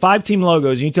picture of 5 team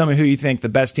logos and you tell me who you think the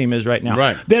best team is right now.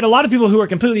 Right. That a lot of people who are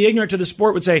completely ignorant to the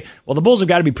sport would say, well, the Bulls have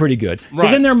got to be pretty good.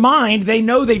 Because in their mind, they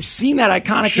know they've seen that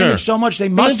iconic image so much, they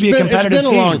must be a competitive team.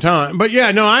 It's been a long time. But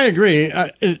yeah, no, I agree.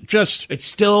 It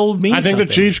still means I think something.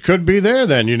 the Chiefs could be there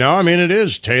then, I mean, it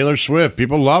is Taylor Swift.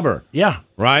 People love her. Yeah.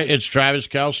 Right? It's Travis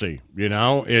Kelce.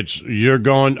 You're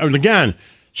going, again,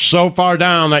 so far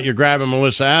down that you're grabbing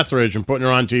Melissa Etheridge and putting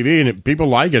her on TV, and people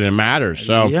like it and it matters.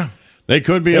 So they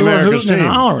could be America's team. They were hooting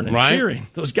and hollering and right? cheering.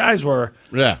 Those guys were,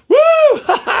 woo,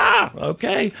 ha-ha,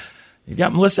 okay. You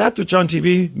got Melissa Etheridge on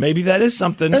TV. Maybe that is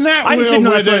something. And that I just didn't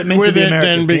know that's what it meant to be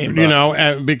America's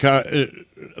team. Because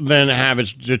then have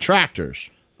its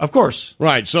detractors. Of course.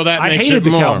 Right, so that makes hated it the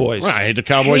more. Cowboys. Right, I hate the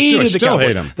Cowboys too. I still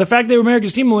hate them. The fact they were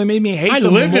America's team only made me hate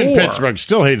them more. I lived in Pittsburgh,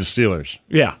 still hate the Steelers.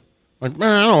 Yeah. Like,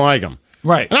 man, I don't like them.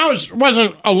 Right. And I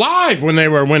wasn't alive when they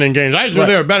were winning games. I just knew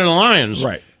they were better than the Lions.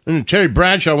 Right. And Terry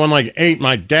Bradshaw won like 8.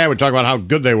 My dad would talk about how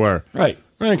good they were. Right.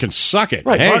 Man, can suck it.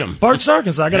 Right. Hate them. Bart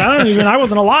Starkin suck it. I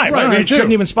wasn't alive. Right, I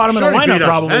couldn't even spot him in a lineup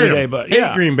probably today. But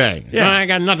hate Green Bay. Yeah. I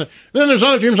got nothing. Then there's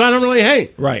other teams I don't really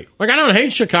hate. Right. Like I don't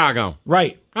hate Chicago.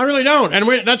 Right. I really don't.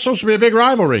 And that's supposed to be a big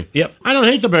rivalry. Yep. I don't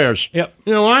hate the Bears. Yep.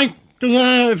 You know why?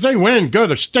 Because if they win, good.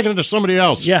 They're sticking it to somebody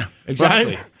else. Yeah,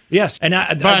 exactly. Right? Yes.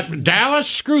 But Dallas,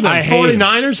 screw them. I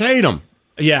 49ers hate them.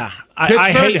 Yeah.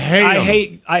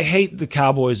 Pittsburgh, I hate the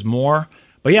Cowboys more.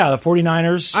 But yeah, the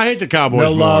 49ers. I hate the Cowboys no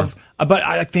more. Love. But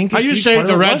I think I used to hate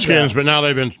the Redskins, but now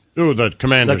they've been. Ooh, the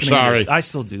Commanders. Sorry. I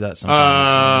still do that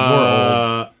sometimes.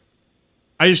 We're old.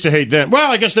 I used to hate them.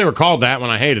 Well, I guess they were called that when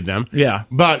I hated them. Yeah.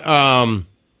 But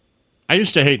I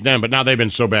used to hate them, but now they've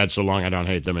been so bad so long I don't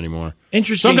hate them anymore.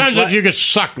 Interesting. Sometimes if you get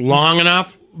sucked long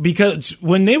enough. Because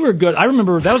when they were good, I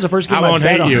remember that was the first game I won't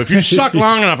hate you. If you suck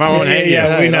long enough, I won't hate you.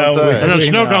 Yeah, we know. I know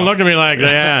Snow Cone looked at me like,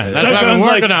 that's what I've been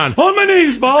working on. On my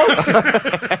knees, boss.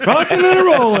 Rocking and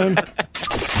rolling.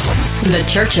 The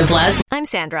Church of Laszlo. I'm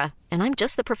Sandra, and I'm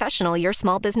just the professional your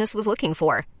small business was looking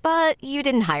for. But you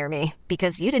didn't hire me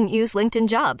because you didn't use LinkedIn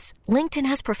Jobs. LinkedIn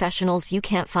has professionals you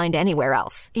can't find anywhere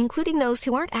else, including those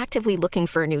who aren't actively looking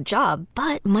for a new job,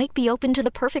 but might be open to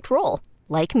the perfect role,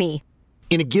 like me.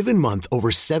 In a given month, over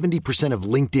 70% of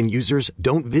LinkedIn users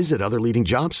don't visit other leading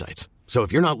job sites. So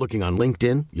if you're not looking on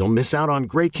LinkedIn, you'll miss out on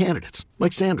great candidates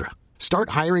like Sandra.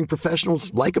 Start hiring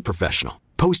professionals like a professional.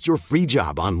 Post your free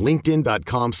job on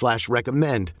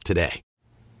linkedin.com/recommend today.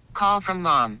 Call from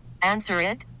mom. Answer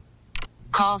it.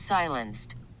 Call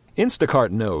silenced. Instacart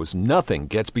knows nothing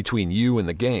gets between you and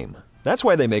the game. That's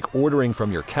why they make ordering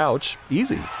from your couch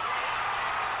easy.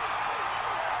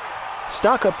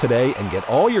 Stock up today and get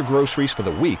all your groceries for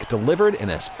the week delivered in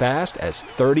as fast as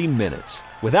 30 minutes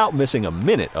without missing a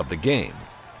minute of the game.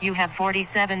 You have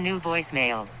 47 new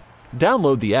voicemails.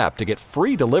 Download the app to get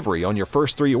free delivery on your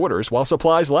first 3 orders while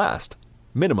supplies last.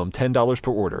 Minimum $10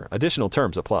 per order. Additional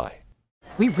terms apply.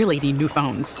 We really need new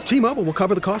phones. T-Mobile will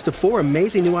cover the cost of 4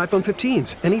 amazing new iPhone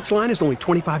 15s, and each line is only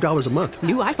 $25 a month.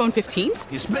 New iPhone 15s?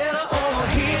 It's better over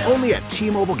here. Only at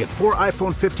T-Mobile, get 4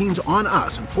 iPhone 15s on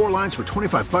us and 4 lines for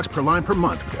 $25 per line per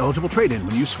month with eligible trade-in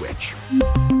when you switch.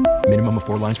 Minimum of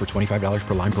 4 lines for $25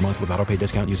 per line per month with autopay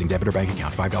discount using debit or bank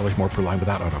account. $5 more per line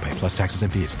without autopay, plus taxes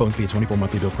and fees. Phone fee at 24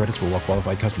 monthly bill credits for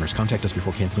well-qualified customers. Contact us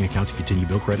before canceling account to continue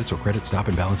bill credits or credit stop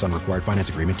and balance on required finance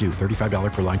agreement due.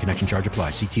 $35 per line connection charge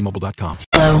applies. See T-Mobile.com.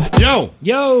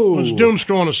 Yo. Let's doom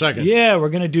scroll in a second. Yeah, we're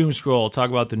going to doom scroll. Talk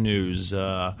about the news.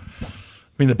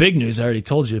 I mean, the big news, I already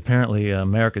told you, apparently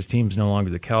America's team's no longer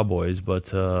the Cowboys,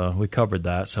 but we covered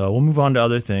that. So we'll move on to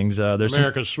other things. There's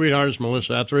America's sweetheart is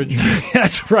Melissa Etheridge.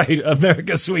 That's right.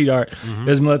 America's sweetheart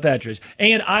is Melissa Etheridge.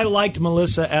 And I liked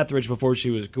Melissa Etheridge before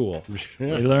she was cool.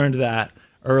 Yeah. We learned that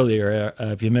earlier.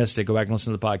 If you missed it, go back and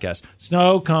listen to the podcast.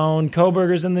 Snow Cone,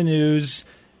 Kohberger's in the news.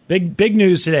 Big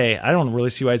news today. I don't really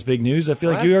see why it's big news. I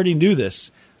feel like you already knew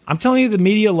this. I'm telling you, the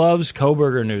media loves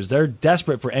Kohberger news. They're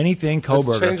desperate for anything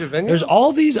Kohberger. Change of venue? There's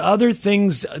all these other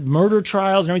things, murder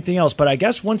trials and everything else, but I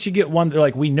guess once you get one, they're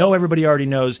like, we know everybody already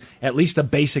knows at least the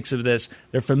basics of this.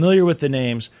 They're familiar with the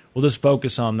names. We'll just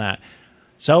focus on that.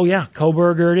 So, yeah,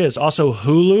 Kohberger it is. Also,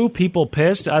 Hulu, people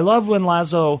pissed. I love when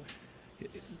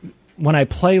I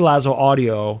play Lazo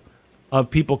audio of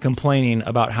people complaining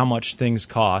about how much things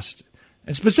cost.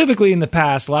 And specifically in the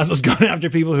past, Laszlo's gone after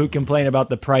people who complain about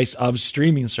the price of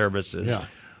streaming services,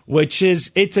 which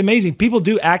it's amazing. People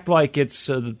do act like it's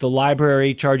the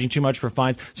library charging too much for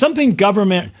fines. Something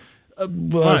government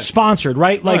sponsored,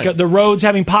 right? Like the roads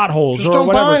having potholes or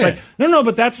whatever. It's like, no,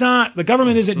 but that's not. The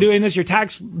government isn't doing this. Your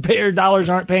taxpayer dollars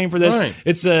aren't paying for this. Right.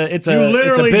 It's a You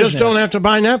literally business. just don't have to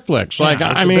buy Netflix. Yeah, Like,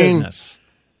 I mean, business.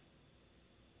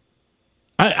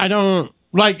 I don't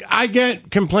like. I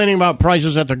get complaining about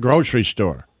prices at the grocery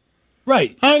store.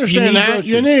 Right. I understand that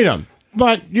groceries. you need them,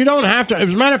 but you don't have to.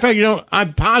 As a matter of fact, you don't.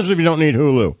 I'm positive you don't need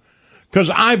Hulu because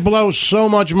I blow so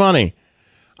much money.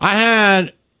 I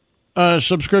had a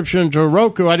subscription to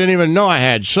Roku. I didn't even know I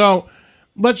had. So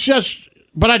but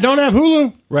I don't have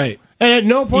Hulu. Right. And at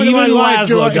no point Even in my life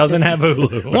Laszlo doesn't have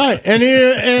Hulu. Right. And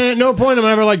at no point am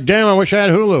I ever like, damn, I wish I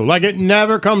had Hulu. Like, it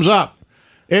never comes up.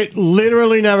 It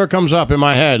literally never comes up in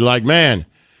my head. Like, man,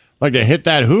 like to hit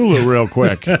that Hulu real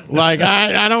quick. Like,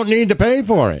 I don't need to pay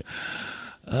for it.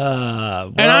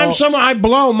 And I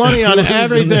blow money on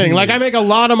everything. Like, I make a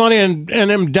lot of money and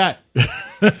am debt.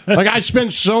 Like, I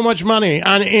spend so much money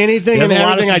on anything and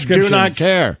everything. I do not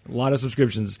care. A lot of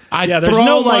subscriptions. There's throw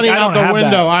no money out the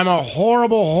window. I'm a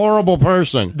horrible, horrible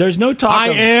person. There's no talk. I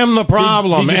am the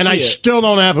problem, and I still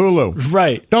don't have Hulu.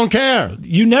 Right. Don't care.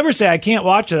 You never say I can't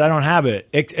watch it. I don't have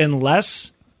it,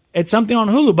 unless it's something on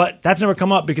Hulu. But that's never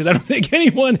come up because I don't think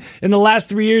anyone in the last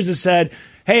 3 years has said,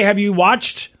 "Hey, have you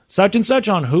watched such and such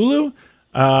on Hulu?"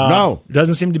 No.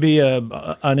 Doesn't seem to be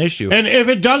an issue. And if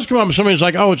it does come up, somebody's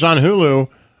like, oh, it's on Hulu.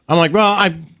 I'm like,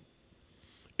 well,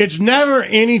 it's never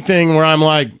anything where I'm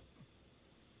like,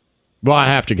 well, I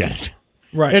have to get it.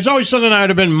 Right. It's always something I would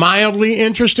have been mildly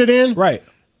interested in. Right.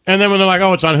 And then when they're like,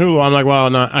 oh, it's on Hulu, I'm like, well,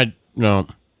 no,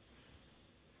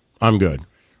 I'm good.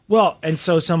 Well, and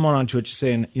so someone on Twitch is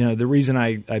saying, the reason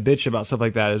I bitch about stuff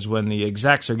like that is when the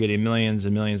execs are getting millions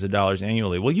and millions of dollars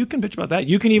annually. Well, you can bitch about that.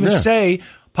 You can even say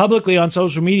publicly on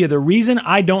social media, the reason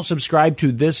I don't subscribe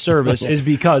to this service is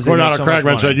because We're not a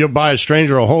crackman said you'll buy a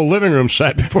stranger a whole living room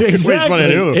set before you waste money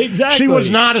on Hulu. Exactly. She was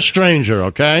not a stranger,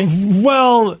 okay?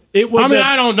 Well, it was.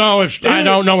 I don't know I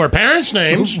don't know her parents'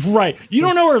 names. Right. You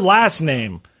don't know her last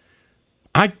name.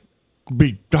 I'd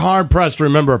be hard pressed to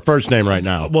remember her first name right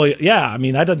now. Well, yeah. I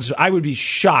mean, that doesn't. I would be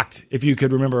shocked if you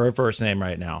could remember her first name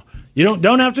right now. You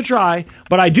don't have to try,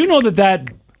 but I do know that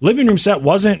living room set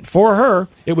wasn't for her.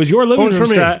 It was your living room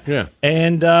set, yeah.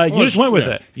 And you just went with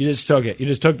it. You just took it. You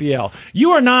just took the L.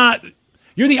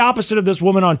 You're the opposite of this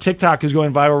woman on TikTok who's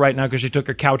going viral right now because she took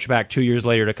her couch back 2 years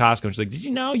later to Costco. She's like, did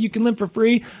you know you can live for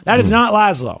free? That is not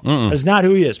Laszlo. That is not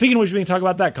who he is. Speaking of which, we can talk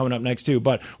about that coming up next, too.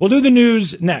 But we'll do the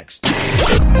news next.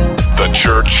 The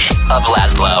Church of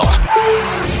Laszlo.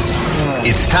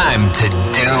 It's time to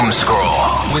doom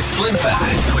scroll with Slim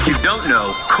Fast. What you don't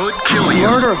know could kill you.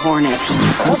 Murder hornets.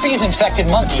 Herpes-infected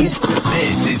monkeys.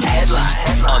 This is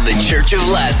Headlines on the Church of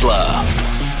Laszlo.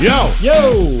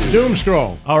 Yo! Doom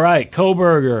scroll. All right,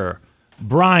 Kohberger,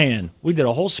 Brian. We did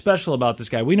a whole special about this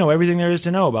guy. We know everything there is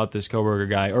to know about this Kohberger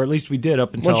guy, or at least we did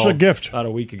up until What's the gift? About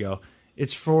a week ago.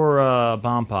 It's for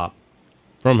Bomb Pop.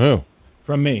 From who?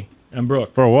 From me and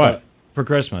Brooke. For what? For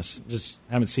Christmas. Just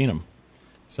haven't seen him.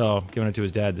 So, giving it to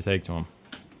his dad to take to him.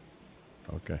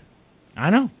 Okay. I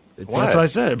know. That's what I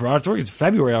said. It brought it to work. It's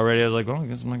February already. I was like, well, I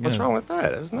guess I'm not What's wrong with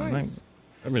that? It was nice.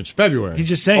 I mean, it's February. He's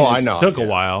just saying I know. Took a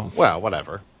while. Well,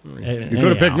 whatever. You could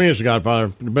have picked me as the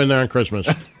Godfather. You've been there on Christmas.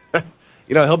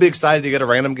 He'll be excited to get a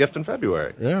random gift in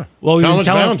February. Yeah. Well, we've been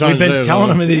telling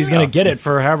him that he's going Yeah. to get it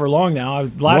for however long now.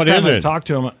 Last time I talked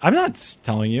to him, I'm not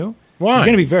telling you. Why? He's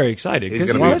going to be very excited He's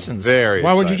because he gonna be listens. very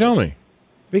Why would you excited. tell me?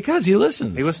 Because he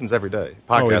listens. He listens every day.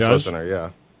 Oh, he Podcast does? listener, yeah.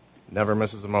 Never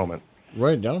misses a moment.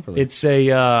 Write it down for me. It's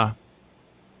a.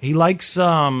 He likes. You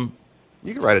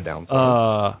can write it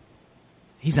down.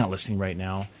 He's not listening right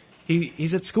now.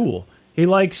 He's at school. He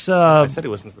likes. I said he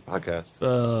listens to the podcast.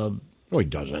 No, he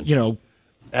doesn't.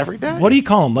 Every day? What do you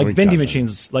call them? Like he vending doesn't.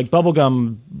 machines, like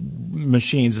bubblegum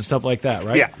machines and stuff like that,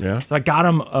 right? Yeah. So I got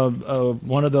him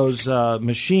one of those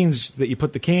machines that you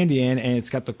put the candy in, and it's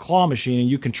got the claw machine, and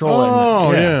you control it.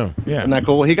 Oh, Yeah. Isn't that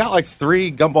cool? Well, he got like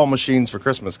 3 gumball machines for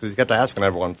Christmas because he kept asking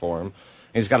everyone for him.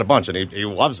 And he's got a bunch, and he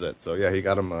loves it. So, yeah, he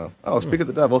got him. Speak of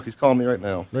the devil. He's calling me right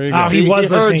now. There you go. He was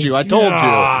he heard listening. you. I told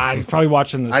you. He's probably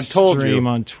watching the I told stream you.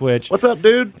 on Twitch. What's up,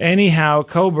 dude? Anyhow,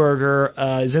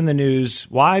 Kohberger is in the news.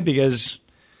 Why? Because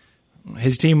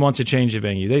his team wants to change the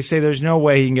venue. They say there's no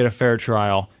way he can get a fair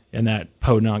trial in that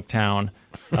podunk town.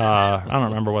 I don't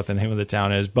remember what the name of the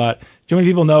town is, but too many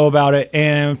people know about it.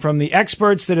 And from the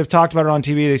experts that have talked about it on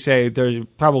TV, they say there's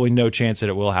probably no chance that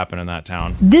it will happen in that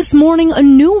town. This morning, a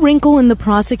new wrinkle in the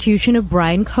prosecution of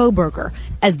Brian Kohberger,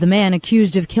 as the man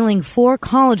accused of killing 4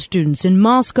 college students in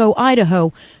Moscow,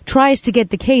 Idaho, tries to get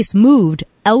the case moved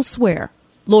elsewhere.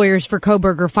 Lawyers for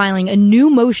Kohberger filing a new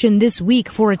motion this week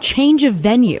for a change of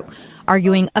venue.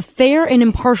 arguing a fair and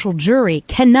impartial jury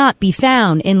cannot be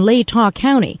found in Latah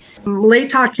County.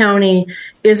 Latah County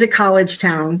is a college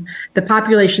town. The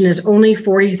population is only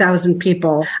 40,000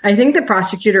 people. I think the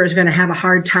prosecutor is going to have a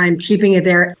hard time keeping it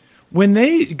there. When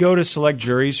they go to select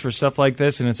juries for stuff like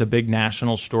this, and it's a big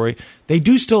national story, they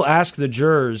do still ask the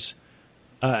jurors,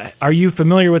 are you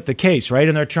familiar with the case, right?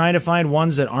 And they're trying to find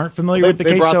ones that aren't familiar with the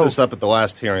case. They brought this up at the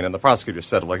last hearing, and the prosecutor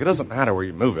said, it doesn't matter where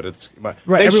you move it. It's right.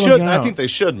 I think they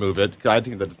should move it. I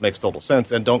think that it makes total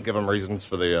sense, and don't give them reasons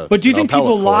for the. But do you think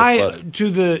people lie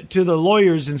to the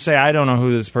lawyers and say, I don't know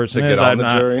who this person is? To get on the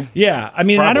jury? Yeah, I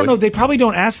mean, I don't know. They probably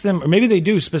don't ask them, or maybe they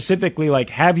do specifically. Like,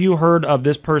 have you heard of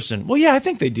this person? Well, yeah, I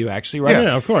think they do actually, right?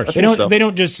 Yeah, of course. They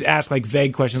don't just ask like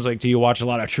vague questions like, do you watch a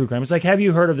lot of true crime? It's like, have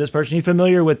you heard of this person? Are you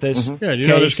familiar with this? Mm-hmm. Yeah, you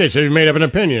know this case. Have you made up an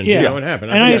opinion? Yeah, you know what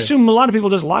happened. And I assume a lot of people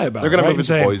just lie about it. They're going to right? move it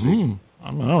to Boise. I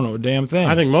don't know a damn thing.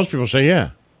 I think most people say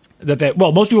yeah.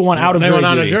 Most people want out of jury duty. They want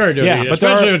out of jury duty. Yeah, but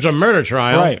especially if it's a murder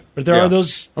trial. Right. But there are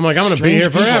those. I'm like, I'm going to be here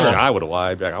forever. I would have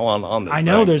lied. I want on this. I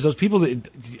know there's those people that.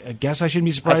 I guess I shouldn't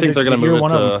be surprised. I think they're going to move it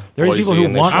to There's people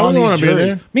who want on these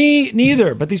juries. Me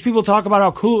neither. But these people talk about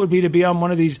how cool it would be to be on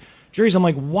one of these juries. I'm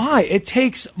like, why? It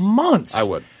takes months. I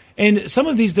would. And some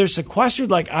of these, they're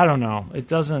sequestered. Like, I don't know. It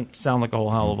doesn't sound like a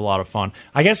whole hell of a lot of fun.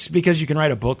 I guess because you can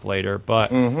write a book later.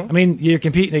 But, I mean, you're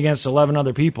competing against 11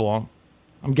 other people.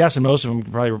 I'm guessing most of them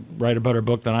could probably write a better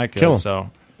book than I could. Kill 'em. So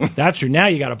that's true. Now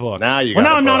you got a book. Now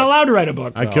I'm not allowed to write a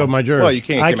book. I killed my jurors. Well, you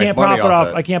can't. I can't profit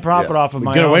off. I can't profit off of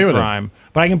my own crime.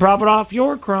 But I can profit off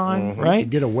your crime, right?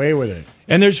 Get away with it.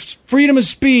 And there's freedom of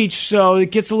speech, so it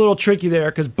gets a little tricky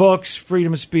there because books,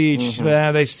 freedom of speech,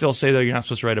 they still say that you're not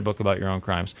supposed to write a book about your own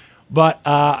crimes. But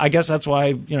I guess that's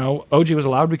why, OJ was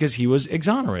allowed because he was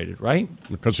exonerated, right?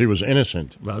 Because he was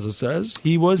innocent. Lazo says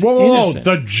he was Whoa, innocent.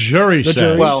 the jury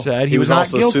said he was not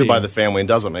also guilty. sued by the family and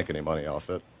doesn't make any money off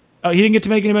it. Oh, he didn't get to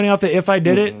make any money off the If I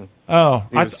Did It? Oh,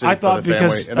 I thought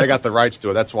because... And they got the rights to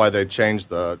it. That's why they changed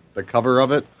the cover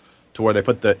of it to where they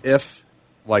put the if,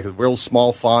 like a real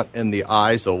small font in the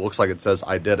I, so it looks like it says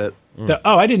I did it.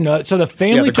 I didn't know. So the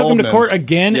family took him to court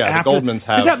again after... the Goldmans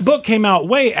have... Because that book came out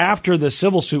way after the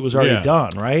civil suit was already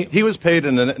done, right? He was paid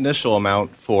an initial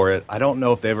amount for it. I don't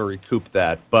know if they ever recouped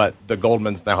that, but the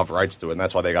Goldmans now have rights to it, and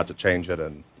that's why they got to change it,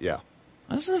 and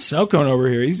This is a snow cone over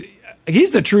here.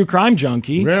 He's the true crime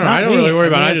junkie. Yeah, I don't really worry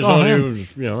about it. I just know he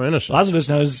was, innocent. Lazo just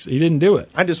knows he didn't do it.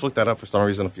 I just looked that up for some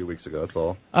reason a few weeks ago, that's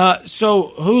all.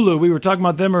 So Hulu, we were talking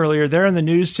about them earlier. They're in the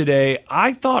news today.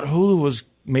 I thought Hulu was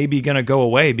maybe going to go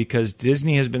away because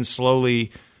Disney has been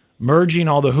slowly merging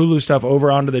all the Hulu stuff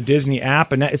over onto the Disney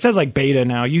app. And it says like beta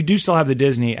now. You do still have the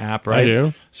Disney app, right? I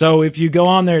do. So if you go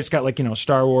on there, it's got like,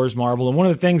 Star Wars, Marvel. And one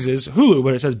of the things is Hulu,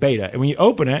 but it says beta. And when you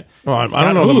open it, I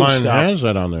don't know Hulu that mine stuff. has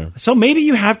that on there. So maybe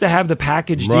you have to have the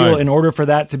package deal in order for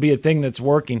that to be a thing that's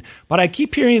working. But I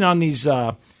keep hearing on these...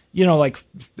 like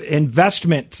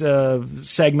investment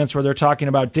segments where they're talking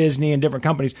about Disney and different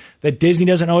companies, that Disney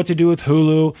doesn't know what to do with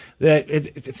Hulu, that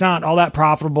it's not all that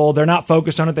profitable. They're not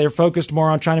focused on it. They're focused more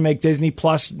on trying to make Disney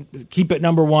Plus keep it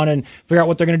number one and figure out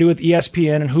what they're going to do with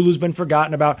ESPN, and Hulu's been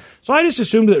forgotten about. So I just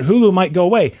assumed that Hulu might go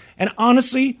away. And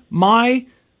honestly, my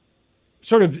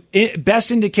sort of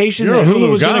best indication that Hulu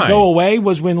was going to go away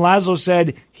was when Lazo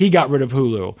said he got rid of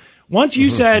Hulu. Once you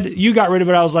said you got rid of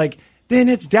it, I was like, then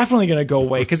it's definitely going to go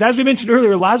away. Because as we mentioned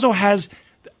earlier, Lazo has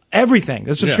everything,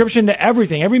 the subscription to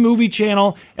everything, every movie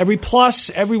channel, every Plus,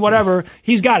 every whatever,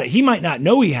 he's got it. He might not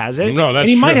know he has it, no, that's and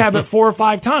he might true. have it 4 or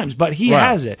 5 times, but he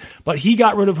has it. But he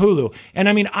got rid of Hulu. And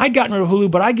I mean, I'd gotten rid of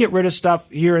Hulu, but I get rid of stuff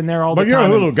here and there all the time. But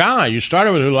you're a Hulu guy. You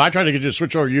started with Hulu. I tried to get you to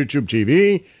switch over to YouTube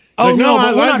TV. Oh, but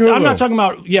I'm not talking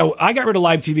about. I got rid of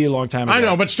live TV a long time ago. I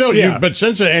know, but still, but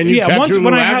since then, you kept once Hulu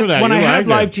when after that. When I had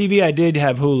live TV, I did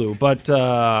have Hulu, but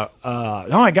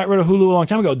I got rid of Hulu a long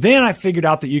time ago. Then I figured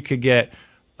out that you could get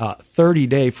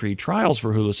 30-day free trials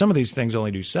for Hulu. Some of these things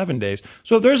only do 7 days.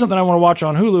 So if there's something I want to watch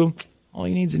on Hulu, all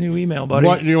you need is a new email, buddy.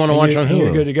 What do you want to watch on Hulu?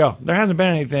 You're good to go. There hasn't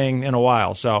been anything in a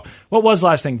while. So what was the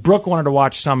last thing? Brooke wanted to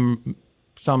watch some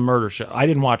murder show. I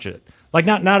didn't watch it. Like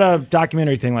not a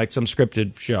documentary thing, like some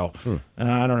scripted show.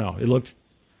 I don't know. It looked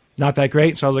not that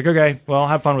great, so I was like, okay, well,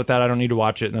 have fun with that. I don't need to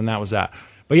watch it, and then that was that.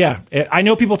 But yeah, I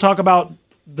know people talk about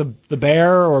the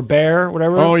Bear or Bear,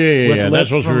 whatever. Oh yeah. That's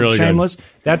supposed to be really Shameless. good.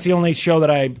 That's the only show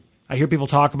that I hear people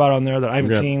talk about on there that I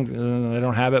haven't seen. I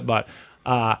don't have it, but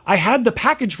I had the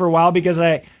package for a while because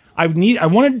I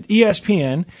wanted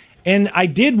ESPN. And I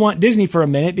did want Disney for a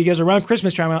minute because around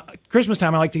Christmas time,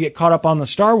 I like to get caught up on the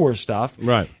Star Wars stuff.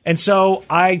 Right. And so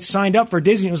I signed up for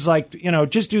Disney. It was like,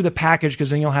 just do the package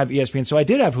because then you'll have ESPN. So I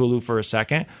did have Hulu for a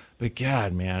second. But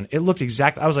God, man, it looked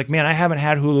exactly. I was like, man, I haven't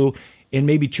had Hulu in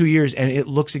maybe 2 years, and it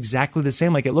looks exactly the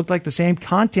same. Like it looked like the same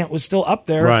content was still up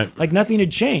there, right. Like nothing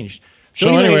had changed. So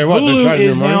anyway, what, Hulu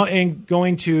is now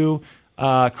going to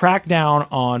crack down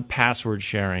on password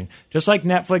sharing, just like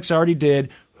Netflix already did.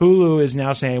 Hulu is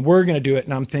now saying, we're going to do it.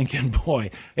 And I'm thinking,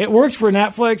 boy, it works for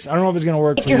Netflix. I don't know if it's going to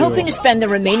work for you. If you're hoping to spend the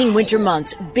remaining winter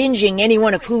months binging any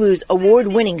one of Hulu's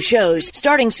award-winning shows,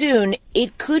 starting soon,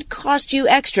 it could cost you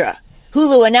extra.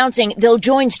 Hulu announcing they'll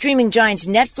join streaming giants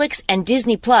Netflix and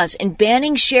Disney Plus in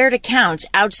banning shared accounts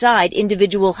outside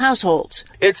individual households.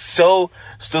 It's so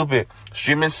stupid.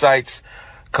 Streaming sites,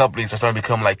 companies are starting to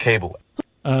become like cable.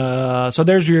 So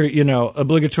there's your,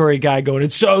 obligatory guy going,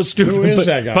 it's so stupid. Who is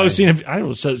that guy? Posting, I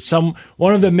don't know,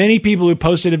 one of the many people who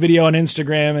posted a video on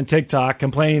Instagram and TikTok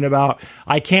complaining about,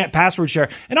 I can't password share.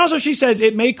 And also she says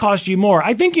it may cost you more.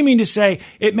 I think you mean to say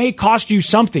it may cost you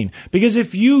something, because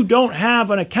if you don't have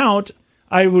an account,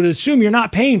 I would assume you're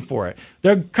not paying for it.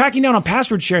 They're cracking down on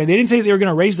password sharing. They didn't say they were going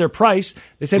to raise their price.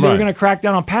 They said they were going to crack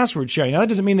down on password sharing. Now that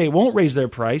doesn't mean they won't raise their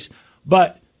price,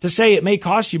 but to say it may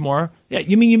cost you more,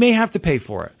 you mean you may have to pay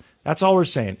for it. That's all we're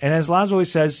saying. And as Laz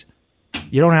always says,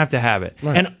 you don't have to have it.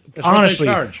 Right. And That's honestly,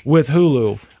 what they charge. with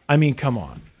Hulu, I mean, come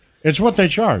on. It's what they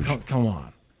charge. Come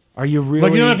on. Are you really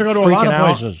Like, you don't have to go to a lot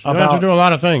of places. You don't have to do a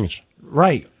lot of things.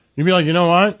 Right. You'd be like, you know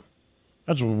what?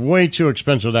 That's way too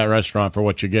expensive, that restaurant, for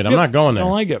what you get. I'm not going there. I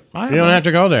don't like it. You don't have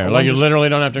to go there. You literally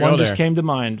don't have to go there. One just came to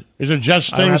mind. These are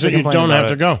just things that you don't have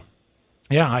to go.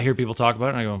 Yeah, I hear people talk about it,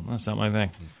 and I go, that's not my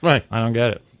thing. Right. I don't get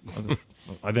it.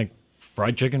 I think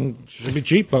fried chicken should be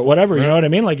cheap, but whatever. You know what I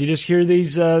mean? Like, you just hear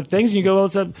these things, and you go,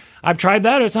 well, I've tried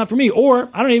that, or it's not for me. Or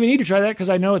I don't even need to try that because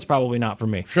I know it's probably not for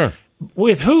me. Sure.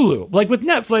 With Hulu, like with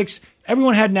Netflix,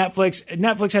 everyone had Netflix.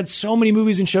 Netflix had so many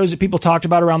movies and shows that people talked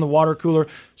about around the water cooler.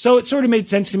 So it sort of made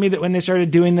sense to me that when they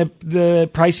started doing the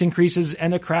price increases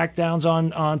and the crackdowns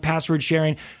on password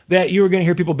sharing, that you were going to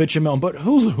hear people bitch and moan. But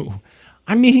Hulu,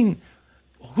 I mean,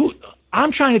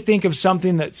 I'm trying to think of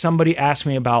something that somebody asked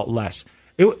me about less.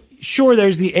 Sure,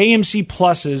 there's the AMC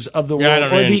Pluses of the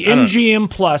world, or the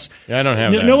MGM Plus. Yeah, I don't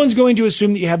have that. No one's going to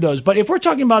assume that you have those. But if we're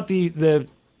talking about the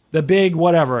big,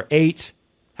 whatever, 8,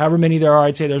 however many there are,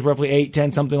 I'd say there's roughly 8,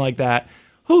 10, something like that.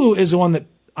 Hulu is the one that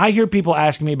I hear people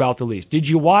asking me about the least. Did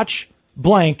you watch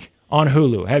blank on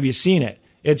Hulu? Have you seen it?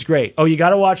 It's great. Oh, you got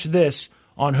to watch this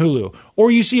on Hulu.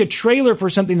 Or you see a trailer for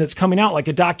something that's coming out, like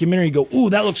a documentary, you go, ooh,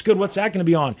 that looks good. What's that going to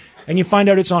be on? And you find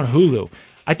out it's on Hulu.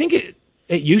 I think it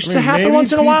used to happen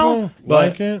once in a while,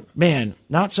 but man,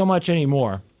 not so much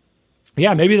anymore.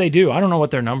 Yeah, maybe they do. I don't know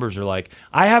what their numbers are like.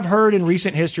 I have heard in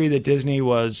recent history that Disney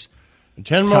was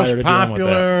 10 most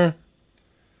popular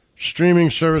streaming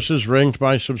services ranked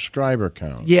by subscriber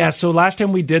count. Yeah, so last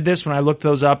time we did this, when I looked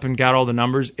those up and got all the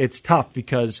numbers, it's tough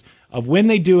because of when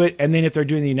they do it, and then if they're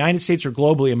doing the United States or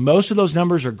globally, and most of those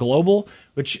numbers are global,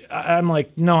 which I'm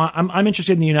like, no, I'm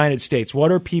interested in the United States.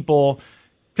 What are people...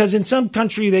 Because in some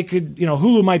country, they could,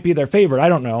 Hulu might be their favorite. I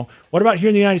don't know. What about here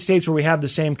in the United States where we have the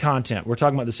same content? We're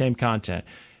talking about the same content.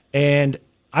 And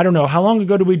I don't know. How long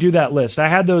ago did we do that list? I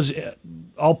had those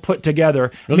all put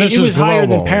together. Well, it was higher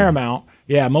than Paramount.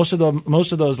 Yeah, most of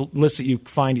those lists that you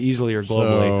find easily are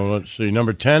globally. So let's see.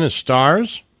 Number 10 is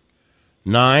Stars.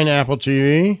 9, Apple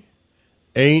TV.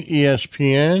 8,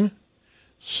 ESPN.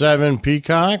 7,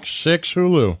 Peacock. 6,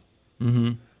 Hulu.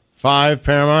 5,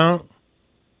 Paramount.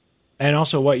 And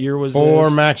also, what year was 4,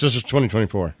 this? Max. This is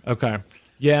 2024. Okay.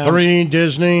 Yeah. 3,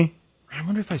 Disney. I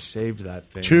wonder if I saved that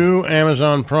thing. 2,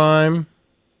 Amazon Prime.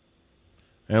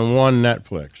 And 1,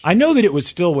 Netflix. I know that it was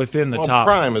still within the top.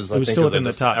 Prime is, it was still within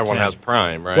the top. Everyone 10. has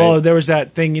Prime, right? Well, there was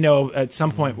that thing, at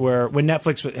some point where when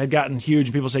Netflix had gotten huge,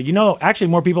 and people said, actually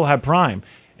more people have Prime.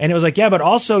 And it was like, yeah, but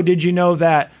also, did you know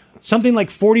that something like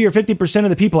 40 or 50%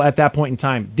 of the people at that point in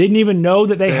time didn't even know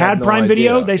that they had no Prime idea.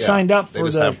 Video? They signed up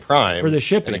for Prime for the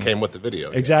shipping. And it came with the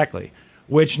video. Exactly.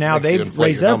 Which now they've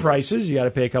raised their prices. You got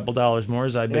to pay a couple dollars more,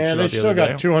 as I bitched Yeah, about they the still other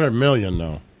day. got $200 million,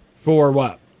 though. For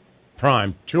what?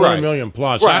 Prime. $200 million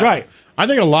plus. Right. I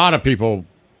think a lot of people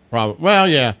probably... Well,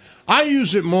 yeah. I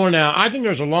use it more now. I think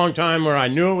there's a long time where I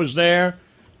knew it was there,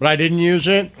 but I didn't use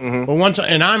it. But once...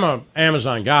 And I'm an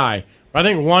Amazon guy. I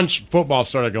think once football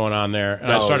started going on there and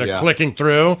I started clicking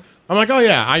through, I'm like, oh,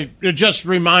 yeah, it just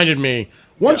reminded me.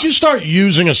 Once you start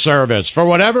using a service, for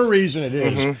whatever reason it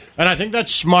is, and I think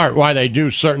that's smart why they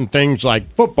do certain things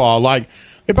like football. Like,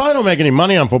 they probably don't make any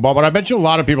money on football, but I bet you a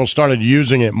lot of people started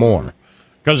using it more.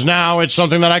 Because now it's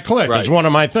something that I click. Right. It's one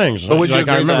of my things. But would you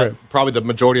agree that probably the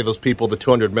majority of those people, the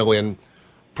 200 million,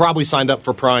 probably signed up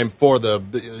for Prime for the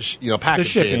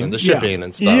packaging and the shipping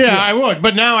and stuff. Yeah, I would.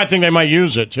 But now I think they might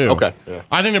use it, too. Okay. Yeah.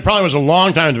 I think there probably was a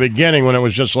long time at the beginning when it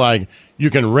was just like, you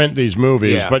can rent these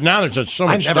movies. Yeah. But now there's just so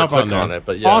much stuff on there. On it,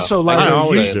 but yeah. Also,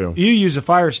 you use a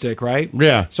Fire Stick, right?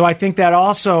 Yeah. So I think that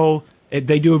also,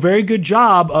 they do a very good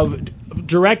job of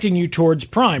directing you towards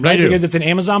Prime, right? Because it's an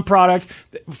Amazon product.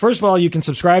 First of all, you can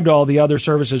subscribe to all the other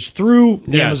services through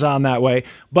Amazon that way.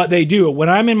 But they do. When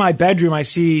I'm in my bedroom, I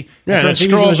see it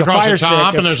scrolls across the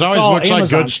top, and there's always looks like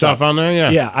good stuff on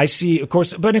there. Yeah, I see. Of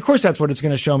course, that's what it's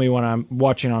going to show me when I'm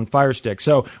watching on Fire Stick.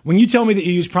 So when you tell me that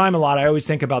you use Prime a lot, I always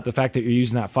think about the fact that you're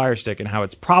using that Fire Stick and how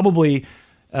it's probably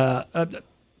a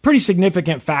pretty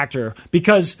significant factor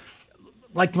because.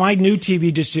 Like my new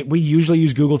TV, we usually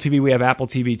use Google TV. We have Apple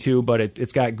TV too, but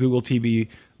it's got Google TV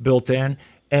built in.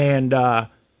 And,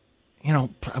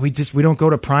 we don't go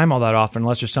to Prime all that often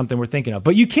unless there's something we're thinking of.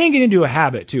 But you can get into a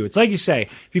habit too. It's like you say,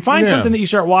 if you find something that you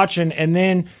start watching and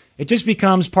then it just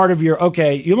becomes part of your,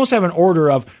 you almost have an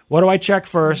order of what do I check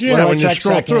first? Yeah, what do when I check you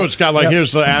scroll second? through, it's got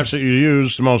here's the apps that you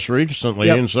used most recently.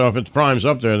 And so if it's Prime's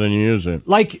up there, then you use it.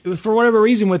 Like, for whatever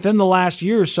reason, within the last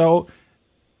year or so,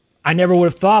 I never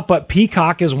would have thought, but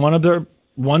Peacock is one of the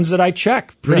ones that I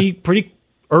check pretty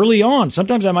early on.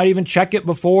 Sometimes I might even check it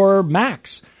before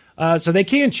Max. So they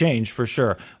can change for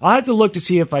sure. I'll have to look to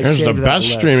see if I saved that list. There's the best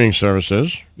streaming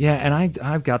services. Yeah, and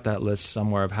I've got that list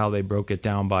somewhere of how they broke it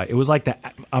down by. It was like the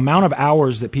amount of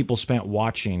hours that people spent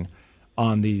watching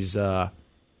on these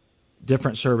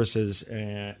different services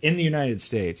in the United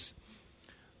States.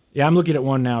 Yeah, I'm looking at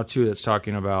one now too that's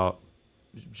talking about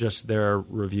just their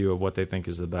review of what they think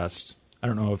is the best. I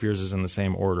don't know if yours is in the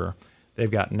same order. They've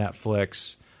got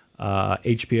Netflix,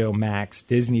 HBO Max,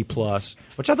 Disney Plus,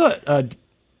 which I thought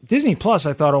Disney Plus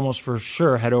I thought almost for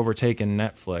sure had overtaken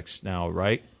Netflix now,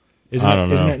 right? Isn't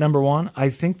it number one? I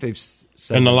think they've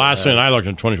said. And the last thing I looked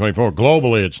in 2024,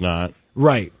 globally it's not.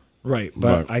 Right.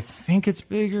 But I think it's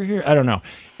bigger here. I don't know.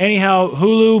 Anyhow,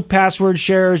 Hulu password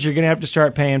shares, you're going to have to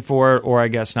start paying for it, or I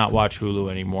guess not watch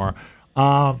Hulu anymore.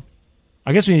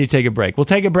 I guess we need to take a break. We'll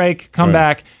take a break, come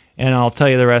back, and I'll tell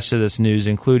you the rest of this news,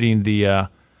 including the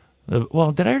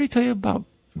well, did I already tell you about,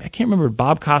 I can't remember,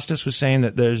 Bob Costas was saying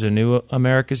that there's a new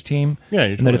America's team? Yeah,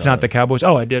 and that it's not the Cowboys?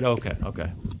 Oh, I did? Okay.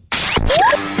 The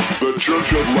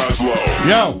Church of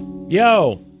Laszlo.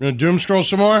 Yo. Gonna doom scroll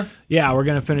some more? Yeah, we're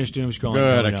going to finish doom scrolling.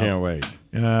 Good, I can't wait.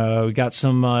 We got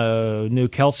some new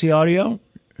Kelsey audio.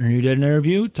 You did an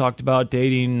interview, talked about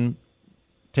dating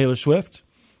Taylor Swift.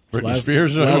 Britney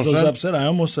Spears. Laszlo's upset. I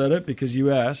almost said it because you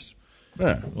asked.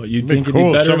 Yeah. Well, you'd think it'd be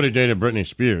better if somebody dated Britney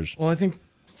Spears. Well, I think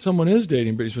someone is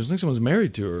dating Britney Spears. I think someone's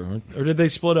married to her. Or did they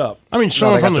split up? I mean,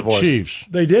 someone from the Chiefs.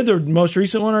 They did? Their most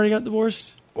recent one already got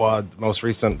divorced? Well, the most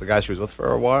recent, the guy she was with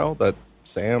for a while, that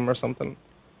Sam or something.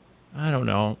 I don't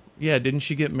know. Yeah, didn't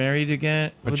she get married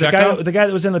again? The Pacheco? guy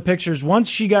that was in the pictures, once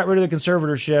she got rid of the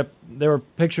conservatorship, there were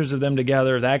pictures of them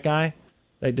together. That guy?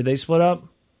 Did they split up?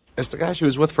 It's the guy she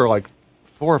was with for like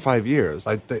 4 or 5 years.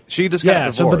 She just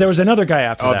got divorced. But there was another guy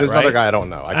after that, there's right? another guy I don't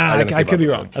know. I could be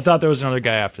wrong. I thought there was another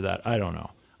guy after that. I don't know.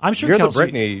 I'm sure you're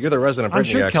Kelsey, you're the resident Britney I'm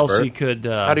sure expert. Kelsey could.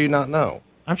 How do you not know?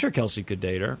 I'm sure Kelsey could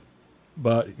date her,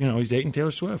 but he's dating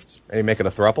Taylor Swift. Are you making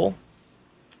a throuple?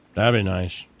 That'd be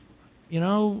nice.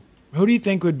 Who do you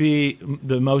think would be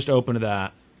the most open to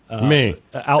that? Me.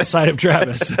 Outside of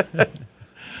Travis.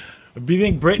 Do you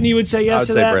think Brittany would say yes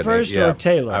to that Brittany, first, or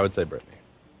Taylor? I would say Brittany.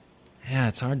 Yeah,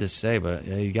 it's hard to say, but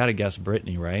you got to guess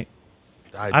Brittany, right?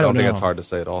 I don't think it's hard to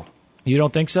say at all. You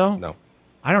don't think so? No.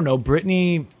 I don't know.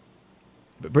 Brittany's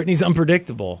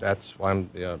unpredictable. That's why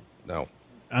no.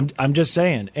 I'm just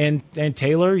saying. And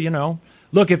Taylor,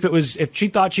 look, if she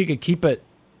thought she could keep it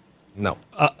no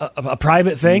a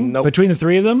private thing between the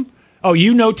three of them. Oh,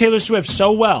 Taylor Swift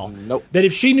so well that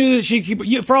if she knew that she could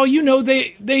keep, for all you know,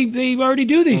 they already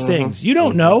do these things. You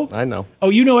don't know. I know. Oh,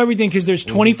 you know everything because there's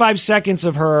 25 seconds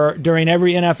of her during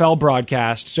every NFL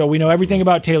broadcast, so we know everything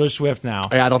about Taylor Swift now.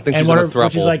 Yeah, I don't think she's in a throuple.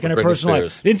 Which is like in her personal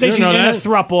Spears. life. Didn't say she's in a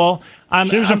throuple.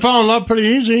 Seems to fall in love pretty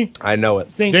easy. I know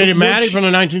it. Dated Maddie from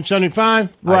the 1975.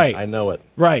 Right. I know it.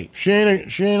 Right. She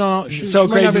ain't all. So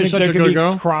crazy that there could be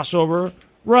crossover.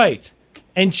 Right.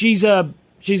 And she's a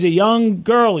young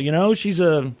girl, She's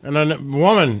a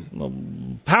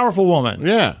woman, powerful woman.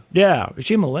 Yeah. Is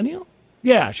she a millennial?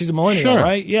 Yeah, she's a millennial, sure.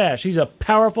 Right? Yeah, she's a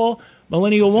powerful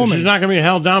millennial woman. She's not going to be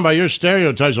held down by your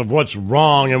stereotypes of what's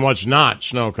wrong and what's not,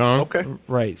 Snow Cone. Okay.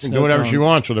 Right. She can do whatever she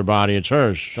wants with her body. It's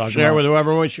hers. Share with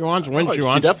whoever way she wants, when she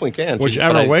wants. She definitely can.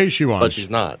 Whichever way she wants. But she's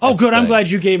not. Oh, good. I'm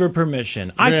glad you gave her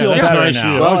permission. I feel better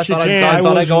now. Well, I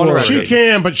thought I'd go on record. She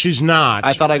can, but she's not.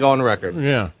 I thought I'd go on record.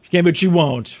 Yeah. Yeah, but you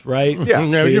won't, right?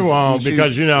 Yeah, you won't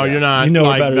because you're not her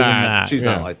like better that. than that. She's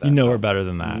not like that. You know her better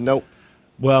than that. Nope.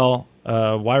 Well,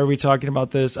 why are we talking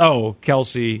about this? Oh,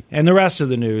 Kelsey and the rest of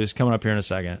the news coming up here in a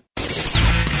second.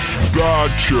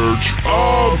 The Church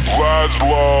of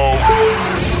Laszlo.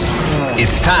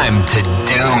 It's time to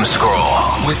doom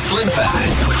scroll with Slim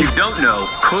Fast. What you don't know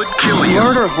could kill you.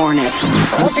 Murder hornets.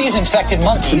 Herpes-infected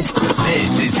monkeys.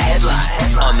 This is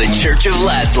Headlines on the Church of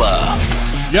Laszlo.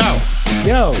 Yo.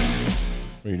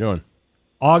 What are you doing?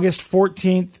 August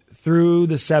 14th through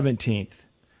the 17th.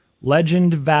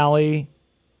 Legend Valley,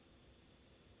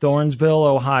 Thornsville,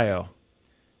 Ohio.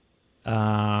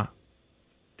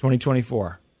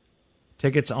 2024.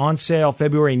 Tickets on sale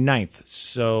February 9th,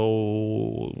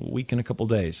 so a week and a couple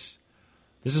days.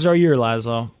 This is our year,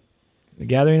 Laszlo. The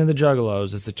Gathering of the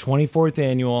Juggalos. It's the 24th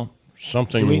annual.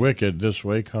 Something wicked this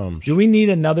way comes. Do we need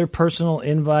another personal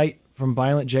invite from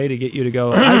Violent J to get you to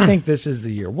go? I think this is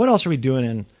the year. What else are we doing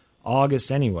in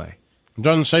August anyway? It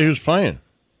doesn't say who's playing.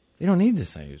 They don't need to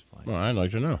say who's playing. Well, I'd like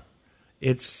to know.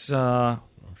 It's... I'm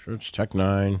sure it's Tech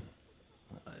Nine.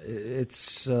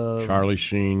 It's Charlie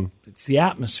Sheen. It's the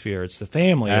atmosphere. It's the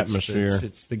family. Atmosphere.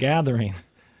 It's the gathering.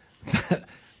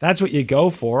 That's what you go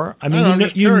for. I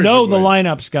mean, you know the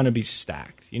lineup's going to be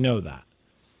stacked. You know that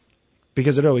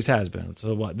because it always has been.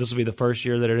 So what? This will be the first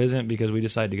year that it isn't because we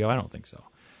decided to go. I don't think so.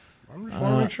 I'm just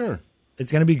want to make sure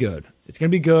it's going to be good. It's going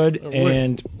to be good,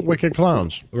 and wicked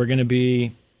clowns. We're going to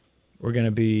be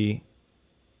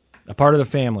a part of the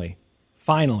family.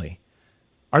 Finally.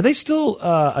 Are they still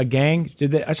a gang?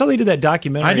 I saw they did that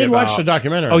documentary. I did watch the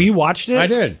documentary. Oh, you watched it? I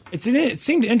did. It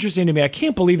seemed interesting to me. I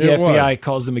can't believe the FBI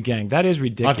calls them a gang. That is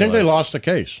ridiculous. I think they lost the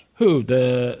case. Who?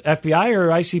 The FBI or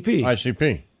ICP?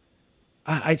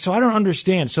 ICP. So I don't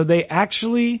understand. So they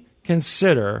actually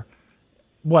consider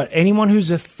anyone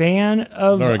who's a fan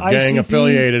of they're ICP? gang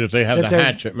affiliated if they have the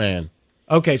Hatchet Man.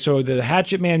 Okay, so the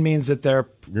Hatchet Man means that they're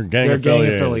gang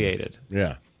affiliated.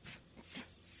 Yeah.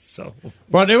 So,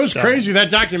 but it was crazy, that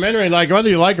documentary. Like, whether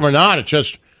you like them or not, it's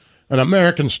just an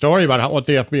American story about what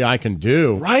the FBI can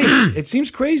do. Right. It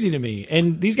seems crazy to me.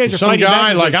 And these guys are some fighting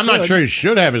guy, back. I'm not sure he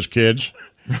should have his kids,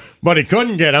 but he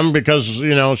couldn't get them because,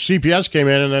 CPS came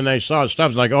in and then they saw his stuff.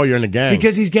 It's like, oh, you're in the gang.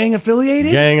 Because he's gang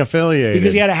affiliated? Gang affiliated.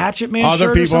 Because he had a Hatchet Man Other shirt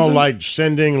or people, something?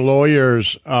 sending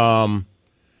lawyers,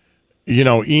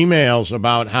 emails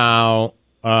about how...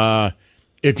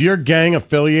 if you're gang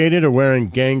affiliated or wearing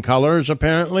gang colors,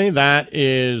 apparently that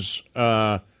is,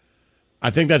 I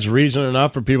think that's reason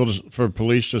enough for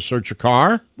police to search a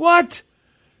car. What?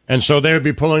 And so they would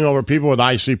be pulling over people with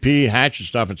ICP, Hatchet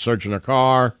stuff, and searching a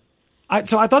car.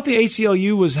 So I thought the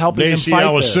ACLU was helping them fight this. The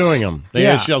ACL was suing them. The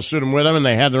ACL sued them with them, and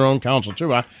they had their own counsel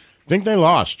too. I think they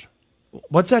lost.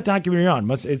 What's that documentary on?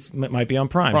 It might be on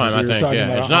Prime. Prime, I think.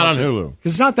 Yeah, it's not on Hulu.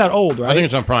 Because it's not that old, right? I think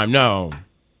it's on Prime. No.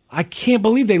 I can't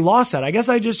believe they lost that. I guess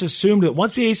I just assumed that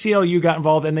once the ACLU got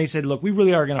involved and they said, look, we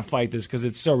really are going to fight this because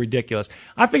it's so ridiculous.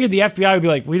 I figured the FBI would be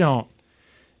like, we don't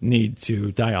need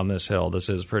to die on this hill. This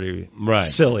is pretty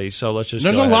silly, so let's just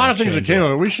There's go a ahead lot and of things that change came it.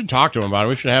 of it. We should talk to them about it.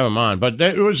 We should have them on. But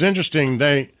it was interesting.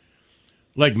 They,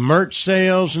 like merch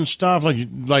sales and stuff,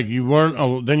 like you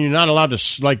weren't, then you're not allowed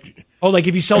to, like... Oh, like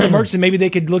if you sell the merch, then maybe they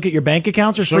could look at your bank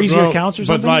accounts or freeze your accounts or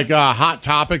something? But like Hot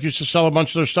Topic used to sell a bunch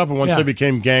of their stuff, and once they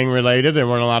became gang-related, they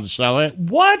weren't allowed to sell it.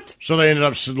 What? So they ended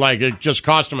up, it just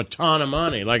cost them a ton of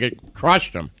money. Like, it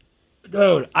crushed them.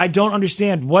 Dude, I don't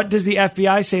understand. What does the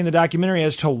FBI say in the documentary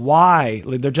as to why?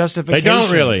 Like, their justification? They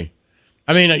don't really.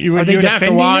 I mean, you'd have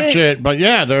to watch it, but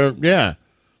I don't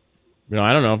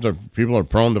know if people are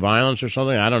prone to violence or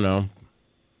something. I don't know.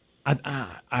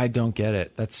 I don't get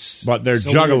it. But they're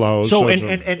juggalos. So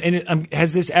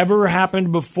has this ever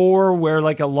happened before, where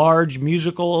like a large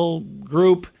musical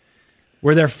group,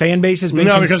 where their fan base has been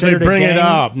no, because they bring it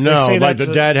up. No, like the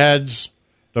Deadheads,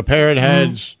 the Parrot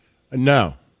Heads.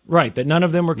 No, right. That none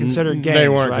of them were considered gangs. They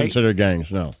weren't right? considered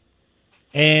gangs. No.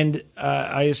 And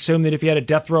I assume that if you had a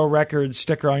Death Row Records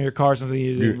sticker on your car or something,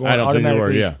 you weren't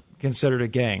automatically considered a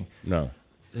gang. No.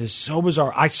 It's so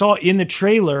bizarre. I saw in the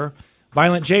trailer,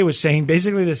 Violent J was saying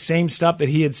basically the same stuff that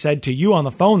he had said to you on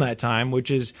the phone that time, which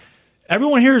is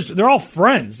everyone here they're all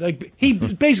friends. Like he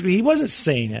wasn't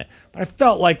saying it, but I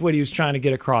felt like what he was trying to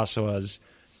get across was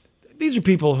these are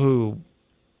people who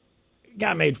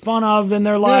got made fun of in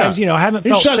their lives, haven't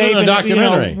felt safe in the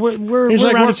documentary.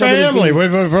 We're family.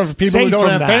 We're people who don't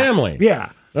have family. Yeah.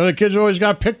 The kids always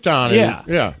got picked on.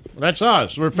 Yeah. That's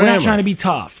us. We're family. We're not trying to be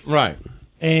tough. Right.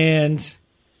 And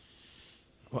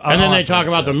And then they talk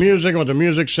about the music and what the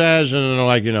music says, and they're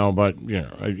like, but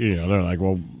they're like,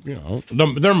 well,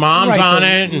 their mom's on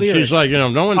it, and lyrics. she's like,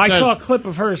 no one. I saw a clip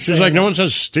of her. She's like, no one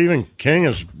says Stephen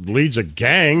King leads a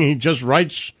gang. He just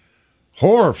writes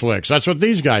horror flicks. That's what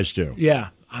these guys do. Yeah,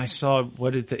 I saw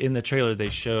in the trailer they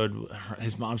showed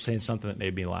his mom saying something that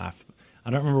made me laugh. I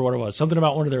don't remember what it was. Something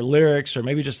about one of their lyrics, or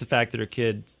maybe just the fact that her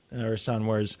kid or her son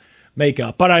wears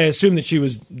makeup. But I assume that she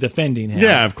was defending him.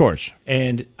 Yeah, of course.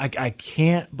 And I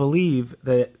can't believe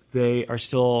that they are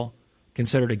still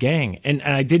considered a gang. And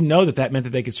I didn't know that meant that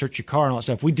they could search your car and all that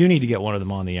stuff. We do need to get one of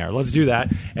them on the air. Let's do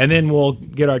that. And then we'll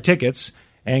get our tickets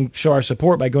and show our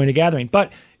support by going to Gathering.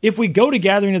 But if we go to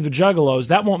Gathering of the Juggalos,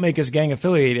 that won't make us gang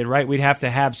affiliated, right? We'd have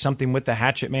to have something with the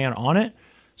Hatchet Man on it.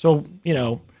 So,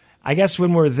 I guess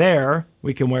when we're there,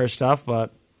 we can wear stuff,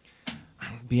 but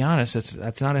to be honest,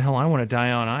 that's not a hill I want to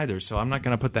die on either. So I'm not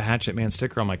going to put the Hatchet Man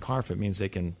sticker on my car if it means they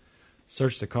can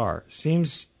search the car.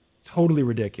 Seems totally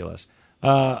ridiculous.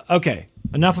 Okay,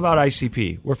 enough about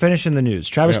ICP. We're finishing the news.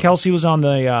 Travis Kelce was on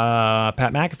the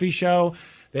Pat McAfee show.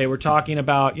 They were talking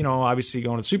about, obviously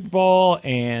going to the Super Bowl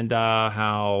and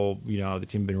how, the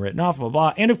team had been written off, blah,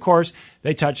 blah, blah. And, of course,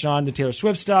 they touched on the Taylor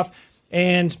Swift stuff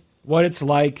and what it's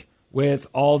like with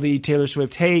all the Taylor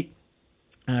Swift hate.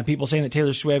 People saying that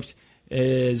Taylor Swift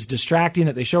is distracting,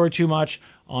 that they show her too much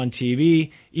on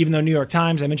TV. Even though New York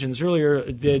Times, I mentioned this earlier,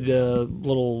 did a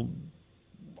little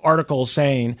article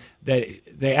saying that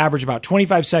they average about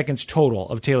 25 seconds total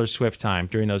of Taylor Swift time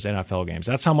during those NFL games.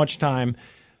 That's how much time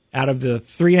out of the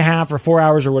 3.5 or 4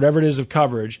 hours or whatever it is of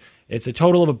coverage. It's a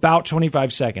total of about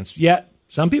 25 seconds. Yet,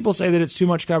 some people say that it's too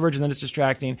much coverage and that it's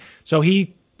distracting. So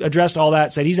he addressed all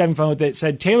that, said he's having fun with it,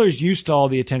 said Taylor's used to all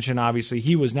the attention, obviously.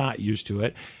 He was not used to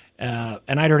it.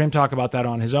 And I'd heard him talk about that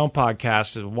on his own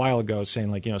podcast a while ago,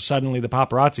 saying, suddenly the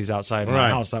paparazzi's outside my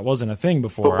house. That wasn't a thing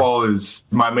before. Football is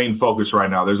my main focus right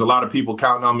now. There's a lot of people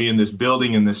counting on me in this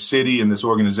building, in this city, in this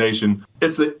organization.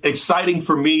 It's exciting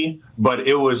for me, but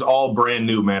it was all brand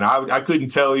new, man. I couldn't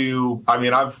tell you. I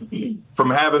mean, from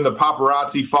having the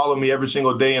paparazzi follow me every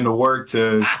single day into work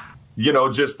to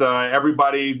just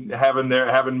everybody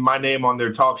having my name on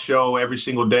their talk show every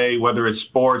single day, whether it's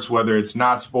sports, whether it's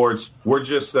not sports. We're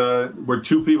just we're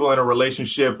two people in a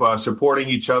relationship supporting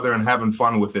each other and having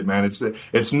fun with it, man.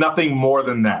 It's nothing more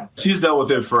than that. She's dealt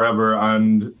with it forever,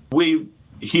 and we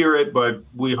hear it, but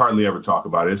we hardly ever talk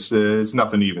about it. It's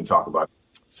nothing to even talk about.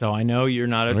 So I know you're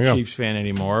not a Chiefs fan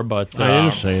anymore, but I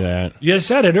didn't say that. You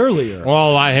said it earlier.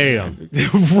 Well, I hate him.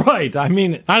 Right. I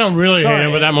mean, I don't really hate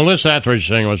him, but that Melissa Etheridge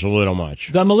thing was a little much.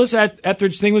 The Melissa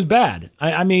Etheridge thing was bad.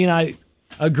 I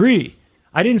agree.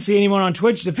 I didn't see anyone on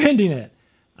Twitch defending it.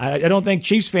 I don't think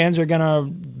Chiefs fans are going to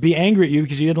be angry at you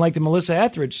because you didn't like the Melissa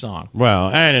Etheridge song. Well,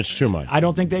 and it's too much. I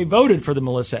don't think they voted for the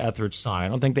Melissa Etheridge song. I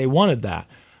don't think they wanted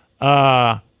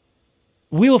that.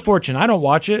 Wheel of Fortune, I don't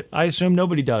watch it. I assume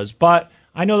nobody does, but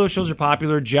I know those shows are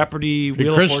popular. Jeopardy, Wheel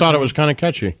of Fortune. Chris thought it was kind of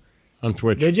catchy on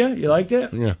Twitch. Did you? You liked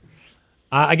it? Yeah.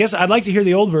 I guess I'd like to hear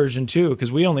the old version, too,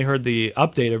 because we only heard the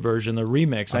updated version, the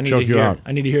remix. I need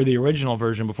to hear the original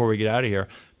version before we get out of here.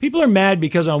 People are mad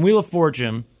because on Wheel of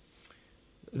Fortune,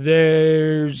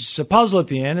 there's a puzzle at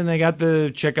the end, and they got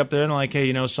the chick up there and like,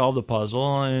 hey, solve the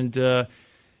puzzle. And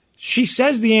she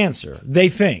says the answer, they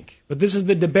think. But this is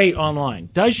the debate online.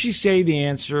 Does she say the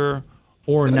answer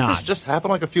or not? This just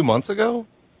happened like a few months ago?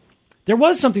 There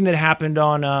was something that happened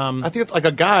on... I think it's like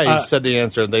a guy said the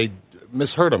answer, and they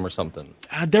misheard him or something.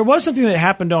 There was something that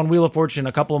happened on Wheel of Fortune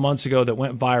a couple of months ago that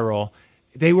went viral.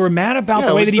 They were mad about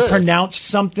the way that he pronounced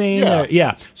something.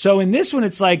 Yeah. So in this one,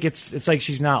 it's like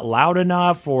she's not loud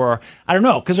enough, or I don't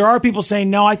know, because there are people saying,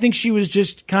 no, I think she was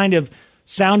just kind of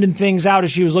sounding things out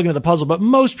as she was looking at the puzzle. But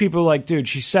most people are like, dude,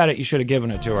 she said it. You should have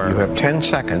given it to her. You have 10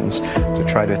 seconds to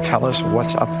try to tell us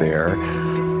what's up there.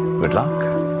 Good luck.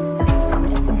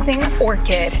 Something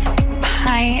orchid.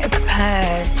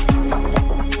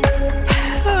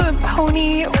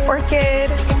 Pony orchid.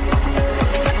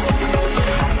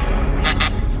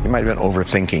 You might have been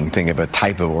overthinking, thinking of a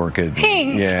type of orchid.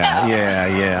 Pink.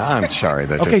 Yeah. I'm sorry.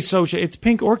 Okay, so it's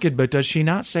pink orchid, but does she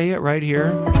not say it right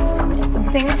here?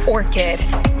 Something orchid.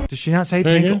 Does she not say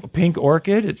pink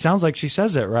orchid? It sounds like she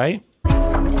says it, right?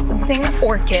 Something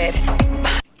orchid.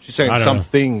 She's saying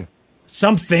something.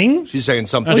 Something? She's saying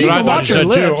something. That's what I thought she said,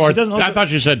 too. Or I thought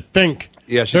she said think.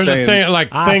 Yeah, she's saying... There's a thing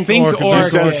like think orchid. She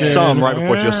says some right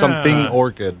before you. Something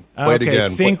orchid. Wait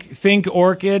again. Think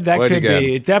orchid. That could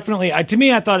be. Definitely. To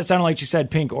me, I thought it sounded like she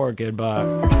said pink orchid,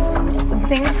 but...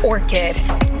 Something orchid.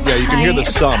 Yeah, you can hear the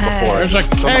some before. There's a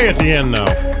K at the end,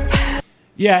 though.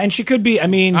 Yeah, and she could be,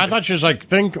 I thought she was like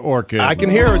think orchid. I can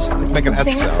hear her make an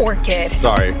S sound. Orchid.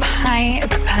 Sorry.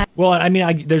 Well, I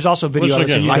mean, there's also video of it,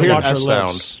 so you can watch her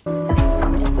lips.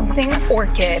 Something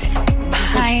orchid.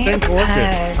 Pink orchid.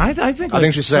 I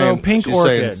think she's saying pink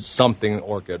orchid. Saying something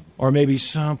orchid. Or maybe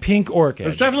some pink orchid.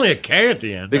 There's definitely a K at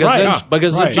the end.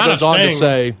 Because then she goes on to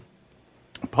say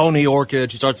pony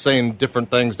orchid. She starts saying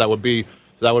different things that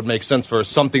would make sense for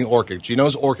something orchid. She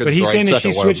knows orchid. But he's saying that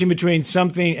she's switching between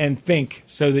something and think,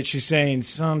 so that she's saying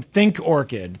some think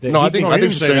orchid. I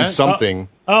think she's saying something.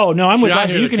 No, I'm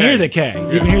with you. You can hear the K.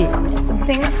 You can hear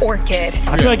something orchid.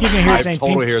 I feel like you can hear it saying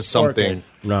totally pink hear something. Orchid.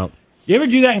 No. You ever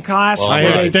do that in class? Well,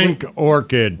 I think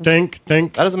orchid. Think.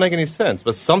 That doesn't make any sense,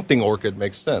 but something orchid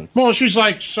makes sense. Well, she's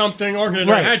like something orchid in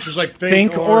her head. She's like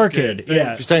think orchid.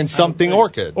 Yeah. She's saying something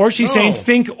orchid. Or she's saying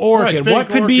think orchid. Right, what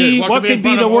could be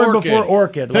the word before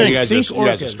orchid? Like, you guys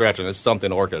are scratching. It's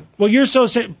something orchid. Well, you're so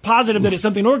positive that it's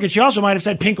something orchid. She also might have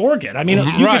said pink orchid. I mean,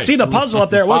 you could see the puzzle up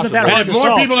there. It wasn't that hard to solve.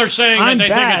 More people are saying that they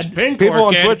think it's pink people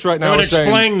orchid. On Twitch right now are saying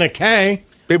explain the K.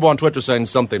 People on Twitter saying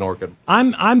something orchid.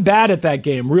 I'm bad at that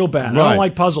game, real bad. Right. I don't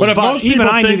like puzzles. But if most people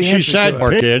think she said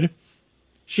orchid,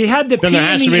 she had the P then there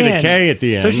has to be the K at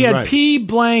the end. So she had P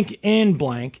blank in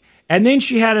blank, and then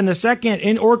she had in the second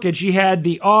in orchid she had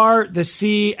the R, the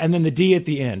C, and then the D at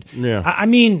the end. Yeah, I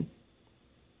mean,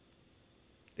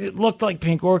 it looked like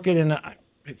pink orchid, and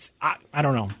I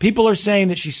don't know. People are saying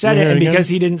that she said it, and because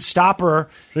he didn't stop her,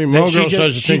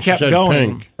 she kept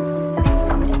going. Pink.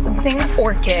 Something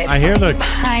orchid. I hear the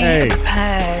K.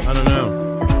 I don't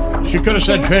know. She could have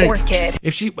said pink. Orchid.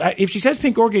 If she says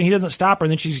pink orchid and he doesn't stop her,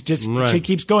 then she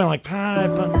keeps going like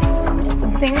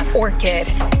something orchid.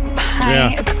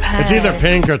 It's either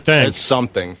pink or think. It's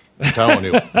something. I'm telling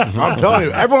you.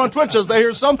 Everyone on Twitch says they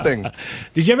hear something.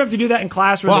 Did you ever have to do that in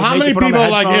class? Well, how many people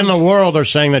in the world are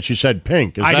saying that she said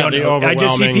pink? I don't know. I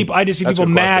just see people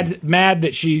mad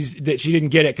that she didn't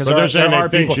get it because there are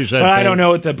people. But I don't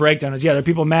know what the breakdown is. Yeah, there are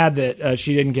people mad that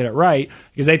she didn't get it right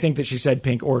because they think that she said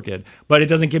pink orchid. But it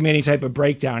doesn't give me any type of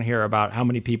breakdown here about how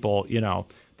many people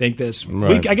think this.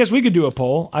 Right. I guess we could do a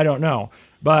poll. I don't know,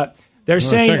 but they're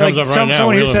saying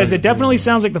someone here says it definitely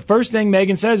sounds like the first thing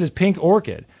Megan says is pink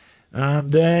orchid.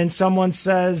 Then someone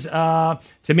says, to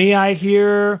me, I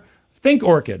hear think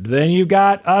orchid. Then you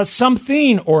got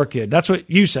something orchid. That's what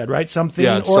you said, right? Something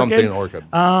orchid. Something orchid.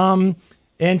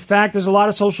 In fact, there's a lot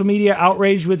of social media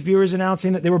outraged with viewers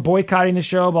announcing that they were boycotting the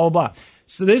show, blah, blah, blah.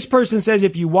 So this person says,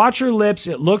 if you watch her lips,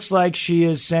 it looks like she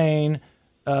is saying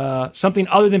something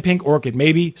other than pink orchid.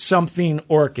 Maybe something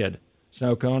orchid,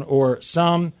 snow cone, or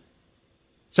someone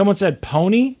said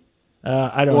pony.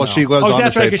 I don't know. Well, she goes on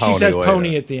to say right, pony she says later.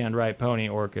 Pony at the end, right? Pony,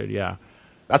 orchid, yeah.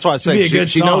 That's why I say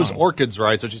she knows orchids,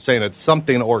 right? So she's saying it's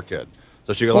something orchid.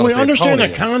 So she goes on to say we understand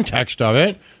pony. the context of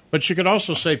it, but she could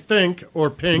also say think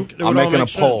or pink. I'm making a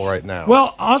poll right now.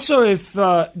 Well, also, if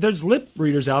there's lip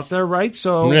readers out there, right?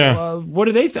 So what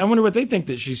do they I wonder what they think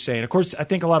that she's saying. Of course, I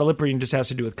think a lot of lip reading just has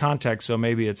to do with context, so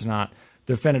maybe it's not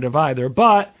definitive either.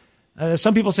 But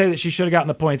some people say that she should have gotten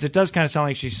the points. It does kind of sound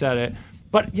like she said it.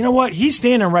 But you know what? He's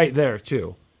standing right there,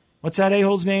 too. What's that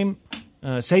a-hole's name?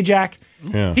 Sajak?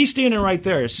 Yeah. He's standing right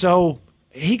there. So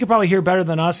he could probably hear better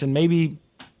than us, and maybe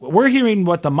we're hearing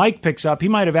what the mic picks up. He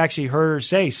might have actually heard her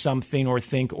say something or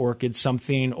think orchid,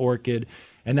 something orchid,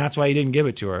 and that's why he didn't give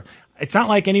it to her. It's not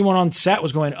like anyone on set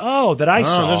was going, that I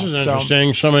saw. This is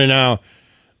interesting. Somebody now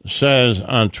says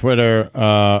on Twitter,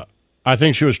 I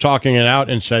think she was talking it out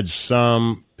and said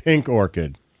some pink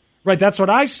orchid. Right, that's what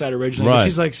I said originally. Right.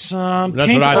 She's like, some that's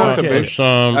pink what I orchid.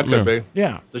 That could be.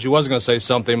 Yeah. So she was going to say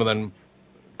something, but then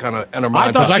kind of in her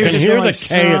mind. I thought she I can was hear going the like,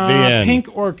 K at the end.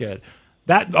 Pink orchid.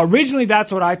 Originally,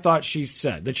 that's what I thought she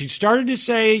said. That she started to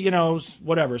say,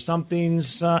 whatever,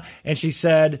 something's, and she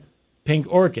said pink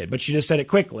orchid, but she just said it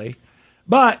quickly.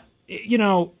 But,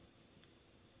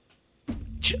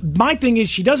 my thing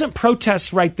is she doesn't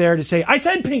protest right there to say, I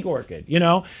said pink orchid,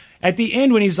 At the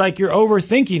end, when he's like, you're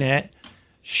overthinking it,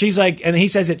 she's like, and he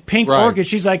says it's pink orchid.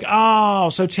 She's like,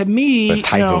 so to me, the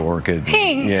type of orchid.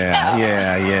 Pink.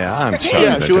 Yeah. I'm sorry.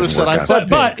 Yeah, she would have said, I said pink.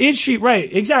 But is she,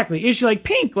 right, exactly. Is she like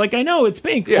pink? Like, I know it's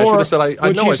pink. Yeah, she would have said,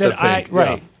 I know I said pink.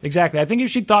 Right, exactly. I think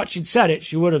if she thought she'd said it,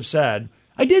 she would have said,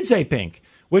 I did say pink,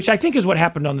 which I think is what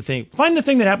happened on the thing. Find the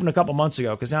thing that happened a couple months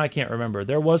ago, because now I can't remember.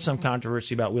 There was some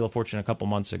controversy about Wheel of Fortune a couple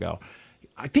months ago.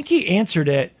 I think he answered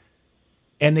it,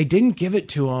 and they didn't give it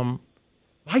to him.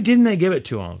 Why didn't they give it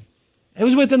to him? It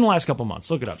was within the last couple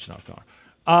months. Look it up,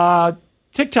 Snowcar.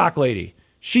 TikTok lady.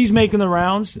 She's making the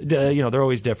rounds. They're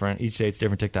always different. Each state's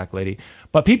different TikTok lady.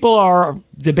 But people are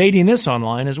debating this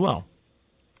online as well.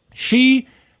 She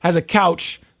has a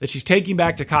couch that she's taking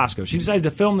back to Costco. She decides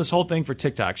to film this whole thing for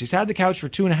TikTok. She's had the couch for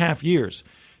 2.5 years.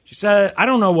 She said, I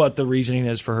don't know what the reasoning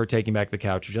is for her taking back the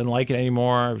couch. She doesn't like it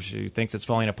anymore. She thinks it's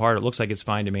falling apart. It looks like it's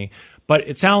fine to me. But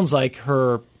it sounds like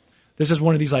this is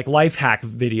one of these like life hack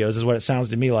videos is what it sounds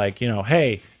to me like.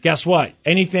 Hey, guess what?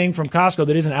 Anything from Costco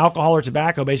that isn't alcohol or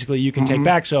tobacco, basically, you can take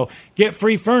back. So get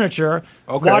free furniture.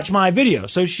 Okay. Watch my video.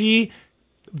 So she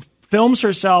films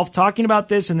herself talking about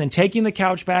this and then taking the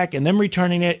couch back and then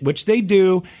returning it, which they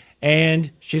do.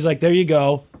 And she's like, there you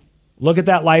go. Look at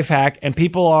that life hack. And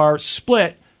people are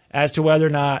split as to whether or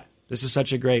not this is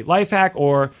such a great life hack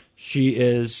or she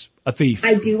is a thief.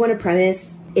 I do want to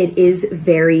premise it is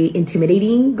very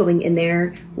intimidating going in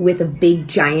there with a big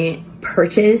giant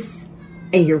purchase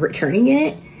and you're returning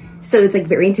it. So it's like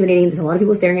very intimidating. There's a lot of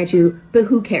people staring at you, but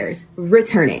who cares?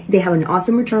 Return it. They have an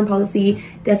awesome return policy.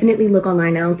 Definitely look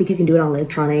online. I don't think you can do it on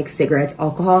electronics, cigarettes,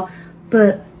 alcohol,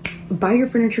 but buy your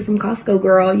furniture from Costco,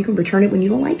 girl. You can return it when you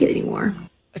don't like it anymore.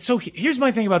 So here's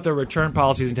my thing about the return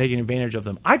policies and taking advantage of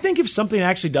them. I think if something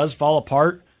actually does fall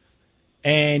apart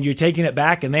and you're taking it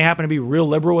back and they happen to be real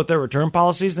liberal with their return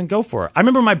policies, then go for it. I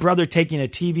remember my brother taking a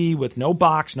TV with no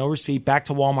box, no receipt back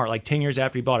to Walmart like 10 years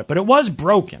after he bought it, but it was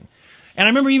broken. And I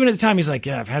remember even at the time, he's like,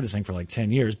 yeah, I've had this thing for like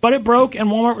 10 years. But it broke, and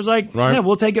Walmart was like, yeah,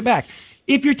 we'll take it back.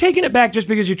 If you're taking it back just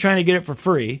because you're trying to get it for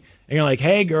free, and you're like,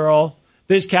 hey, girl,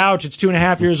 this couch, it's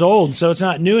 2.5 years old, so it's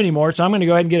not new anymore, so I'm going to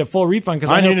go ahead and get a full refund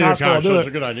because I know Costco will do it. That's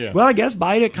a good idea. Well, I guess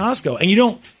buy it at Costco. And you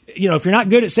don't, if you're not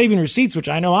good at saving receipts, which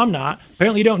I know I'm not,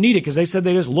 apparently you don't need it because they said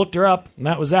they just looked her up, and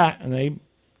that was that, and they took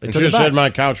it back. She said my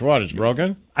couch, what, it's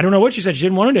broken? I don't know what she said. She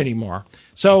didn't want it anymore.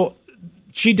 So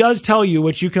she does tell you,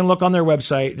 which you can look on their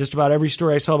website, just about every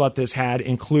story I saw about this had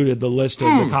included the list of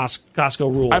the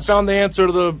Costco rules. I found the answer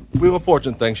to the Wheel of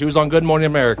Fortune thing. She was on Good Morning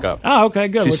America. Oh, okay,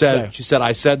 good. She said,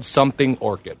 I said something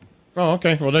orchid. Oh,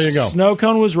 okay. Well, there you go. Snow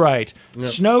Cone was right. Yep.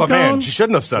 Snow Cone man, she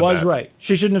shouldn't have said was that. right.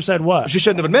 She shouldn't have said what? She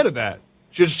shouldn't have admitted that.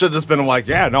 She should have just been like,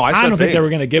 yeah, no, I said I don't think they were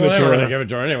going to give it to her. They were going to give it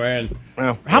to her anyway.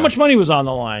 How much money was on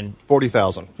the line?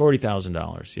 $40,000.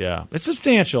 $40,000, yeah. It's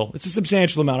substantial. It's a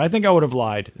substantial amount. I think I would have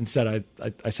lied and said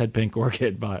I said pink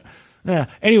orchid, but yeah.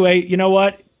 Anyway, you know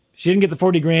what? She didn't get the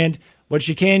 $40,000. What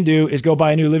she can do is go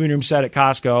buy a new living room set at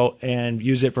Costco and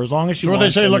use it for as long as she wants. What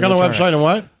they say, look on the website and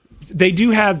what? They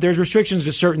do there's restrictions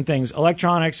to certain things.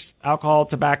 Electronics, alcohol,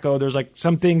 tobacco, there's like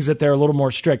some things that they're a little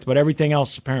more strict, but everything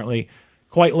else apparently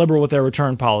quite liberal with their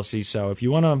return policy. So if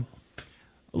you want to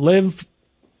live,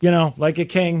 like a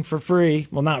king for free,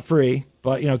 well, not free,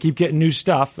 but, keep getting new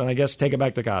stuff, then I guess take it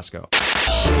back to Costco.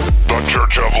 The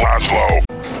Church of Laszlo.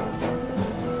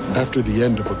 After the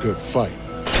end of a good fight,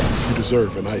 you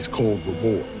deserve an ice-cold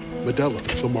reward. Modelo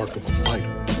is the mark of a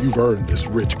fighter. You've earned this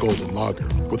rich golden lager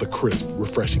with a crisp,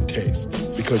 refreshing taste.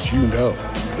 Because you know,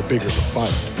 the bigger the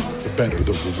fight, the better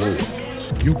the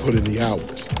reward. You put in the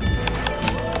hours,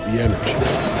 the energy,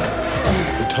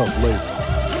 the tough labor.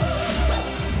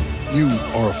 You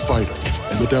are a fighter,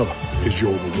 and Modelo is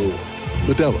your reward.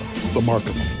 Modelo, the mark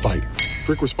of a fighter.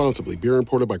 Drink responsibly. Beer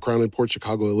imported by Crown Imports,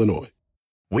 Chicago, Illinois.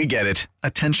 We get it.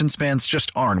 Attention spans just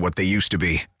aren't what they used to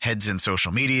be. Heads in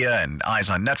social media and eyes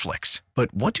on Netflix.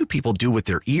 But what do people do with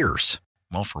their ears?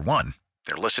 Well, for one,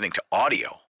 they're listening to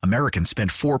audio. Americans spend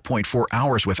 4.4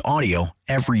 hours with audio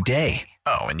every day.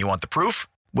 Oh, and you want the proof?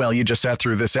 Well, you just sat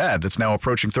through this ad that's now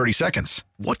approaching 30 seconds.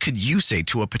 What could you say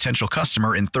to a potential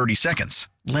customer in 30 seconds?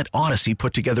 Let Odyssey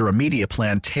put together a media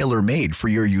plan tailor-made for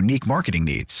your unique marketing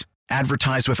needs.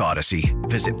 Advertise with Odyssey.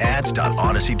 Visit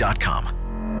ads.odyssey.com.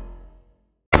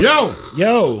 Yo!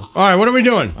 All right, what are we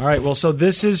doing? All right, well, so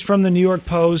this is from the New York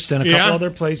Post and a couple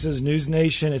other places, News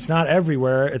Nation. It's not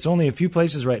everywhere. It's only a few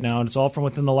places right now, and it's all from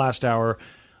within the last hour.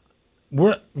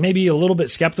 We're maybe a little bit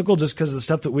skeptical just because of the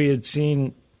stuff that we had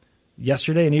seen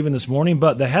yesterday and even this morning,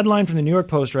 but the headline from the New York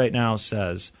Post right now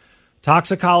says,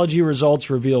 toxicology results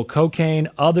reveal cocaine,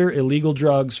 other illegal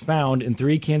drugs found in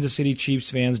 3 Kansas City Chiefs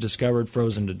fans discovered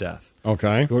frozen to death.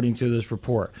 Okay. According to this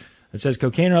report. It says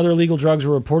cocaine and other illegal drugs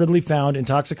were reportedly found in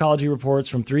toxicology reports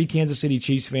from 3 Kansas City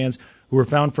Chiefs fans who were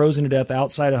found frozen to death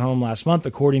outside a home last month,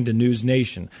 according to News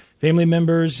Nation. Family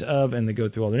members of, and they go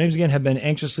through all their names again, have been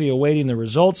anxiously awaiting the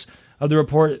results of the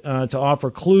report to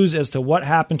offer clues as to what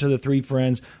happened to the 3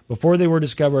 friends before they were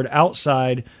discovered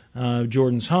outside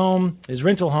Jordan's home, his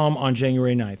rental home, on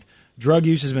January 9th. Drug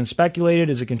use has been speculated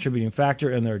as a contributing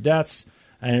factor in their deaths.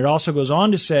 And it also goes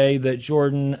on to say that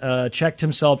Jordan checked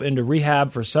himself into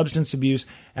rehab for substance abuse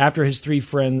after his 3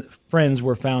 friends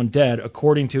were found dead,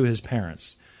 according to his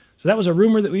parents. So that was a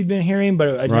rumor that we'd been hearing,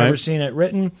 but I'd never seen it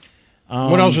written.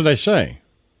 What else did they say?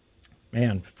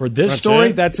 Man, for this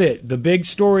story, that's it. The big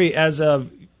story as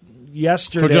of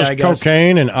yesterday, so just I guess.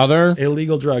 Cocaine and other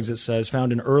illegal drugs, it says,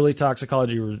 found in early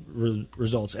toxicology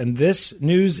results. And this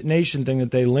News Nation thing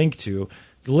that they link to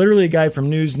It's literally a guy from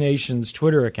News Nation's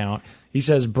Twitter account. He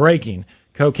says, breaking.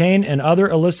 Cocaine and other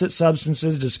illicit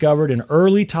substances discovered in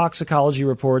early toxicology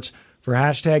reports for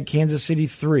hashtag Kansas City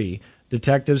 3.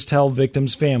 Detectives tell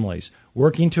victims' families,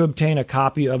 working to obtain a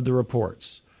copy of the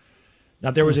reports.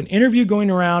 Now, there was an interview going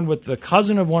around with the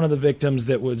cousin of one of the victims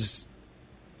that was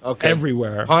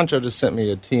everywhere. Poncho just sent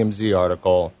me a TMZ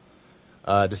article.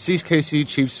 Deceased KC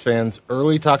Chiefs fans'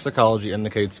 early toxicology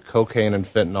indicates cocaine and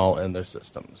fentanyl in their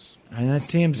systems. And that's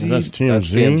TMZ. That's TMZ. That's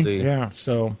TMZ. Yeah,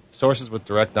 so sources with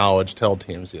direct knowledge tell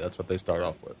TMZ. That's what they start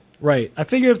off with. Right. I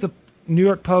figure if the New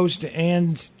York Post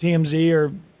and TMZ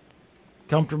are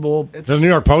comfortable. Does the New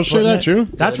York Post say that too?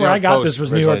 That's where I got this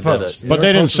was New York Post. But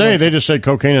they didn't say. They just said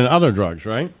cocaine and other drugs,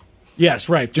 right? Yes,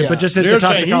 right. Yeah. But just at You're the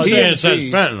toxicology. saying it says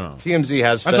fentanyl. TMZ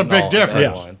has That's a fentanyl big in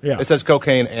difference. that one. It says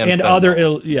cocaine and fentanyl.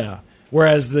 other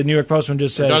whereas the New York Post one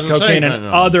just says doesn't cocaine say and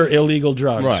fentanyl. other illegal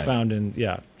drugs Right. found in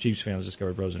Chiefs fans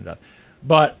discovered frozen to death.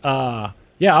 But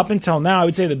up until now, I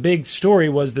would say the big story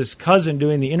was this cousin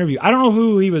doing the interview. I don't know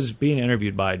who he was being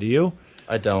interviewed by. Do you?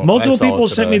 I don't. Multiple I saw people it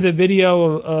sent me today. the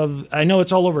video of I know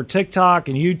it's all over TikTok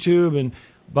and YouTube and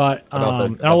About all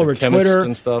the over chemist Twitter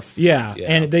and stuff. Yeah. Yeah.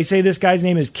 And they say this guy's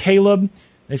name is Caleb.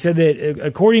 They said that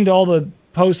according to all the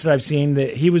posts that I've seen,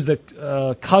 that he was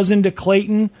the cousin to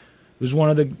Clayton, who's one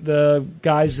of the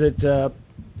guys that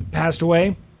passed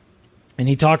away. And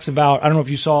he talks about, I don't know if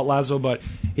you saw it, Laszlo, but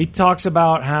he talks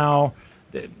about how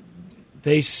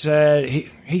they said,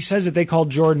 he says that they called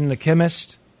Jordan the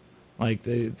chemist. Like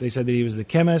they said that he was the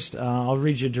chemist. I'll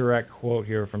read you a direct quote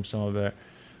here from some of it.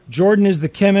 Jordan is the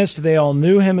chemist. They all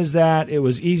knew him as that. It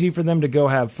was easy for them to go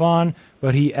have fun,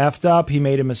 but he effed up. He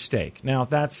made a mistake. Now,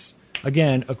 that's,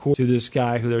 again, according to this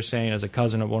guy who they're saying is a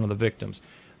cousin of one of the victims.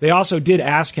 They also did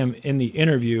ask him in the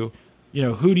interview,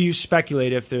 who do you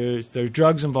speculate, if there's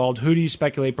drugs involved, who do you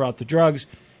speculate brought the drugs?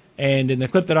 And in the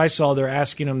clip that I saw, they're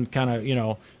asking him kind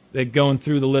of, they're going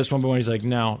through the list one by one. He's like,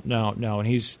 no. And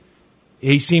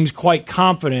he seems quite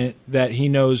confident that he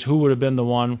knows who would have been the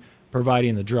one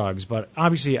providing the drugs. But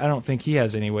obviously, I don't think he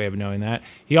has any way of knowing that.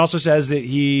 He also says that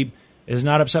he is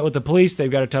not upset with the police.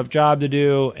 They've got a tough job to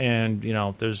do, and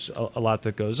there's a lot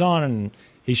that goes on, and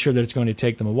he's sure that it's going to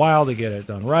take them a while to get it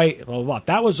done right. Blah, blah, blah.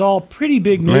 That was all pretty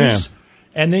big news. Man.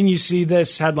 And then you see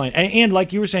this headline. And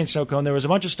like you were saying, Snowcone, there was a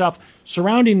bunch of stuff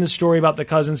surrounding the story about the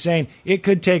cousin saying it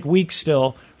could take weeks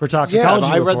still for toxicology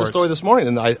I read the reports. story this morning,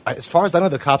 and as far as I know,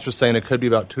 the cops were saying it could be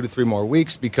about 2 to 3 more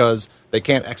weeks because they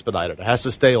can't expedite it. It has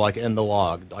to stay in the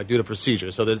log, due to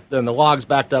procedure. So then the log's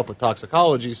backed up with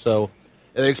toxicology, so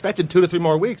they expected 2 to 3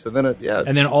 more weeks, and then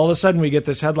And then all of a sudden we get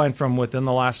this headline from within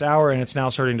the last hour, and it's now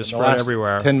starting to spread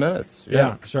everywhere. 10 minutes.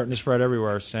 Yeah, starting to spread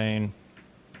everywhere, saying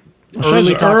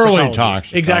Early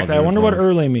toxicology. Exactly. I wonder what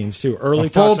early means, too. A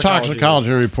full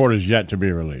toxicology report is yet to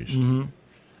be released. Mm-hmm.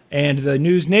 And the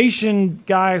News Nation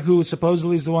guy who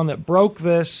supposedly is the one that broke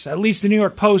this, at least the New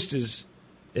York Post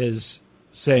is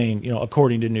saying,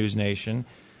 according to News Nation,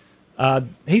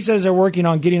 he says they're working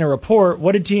on getting a report.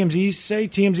 What did TMZ say?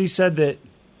 TMZ said that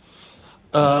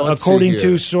according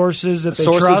to sources that they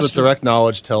trust. Sources with direct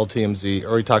knowledge tell TMZ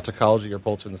early toxicology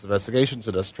reports from this investigation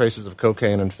suggest traces of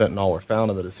cocaine and fentanyl were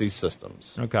found in the deceased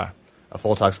systems. Okay. A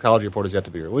full toxicology report is yet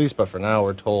to be released, but for now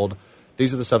we're told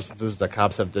these are the substances that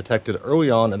cops have detected early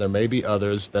on, and there may be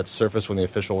others that surface when the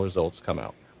official results come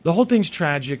out. The whole thing's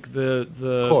tragic. Of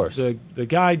course. The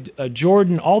guy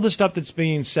Jordan, all the stuff that's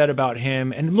being said about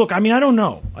him, and look, I mean, I don't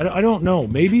know. I don't know.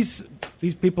 Maybe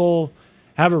these people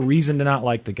have a reason to not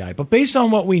like the guy, but based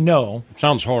on what we know,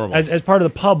 sounds horrible. As part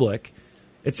of the public,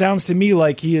 it sounds to me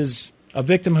like he is a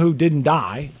victim who didn't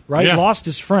die. Right, Yeah. Lost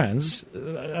his friends.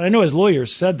 I know his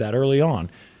lawyers said that early on,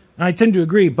 and I tend to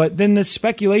agree. But then this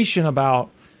speculation about,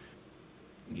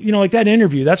 like that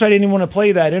interview. That's why I didn't even want to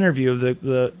play that interview of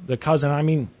the cousin. I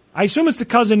mean, I assume it's the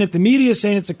cousin. If the media is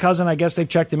saying it's a cousin, I guess they've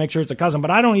checked to make sure it's a cousin.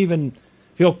 But I don't even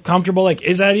feel comfortable. Like,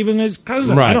 is that even his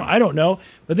cousin? Right. I don't know.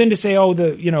 But then to say,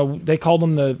 they called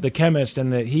him the chemist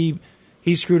and that he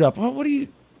screwed up. Well,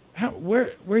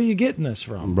 where are you getting this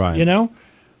from? Right.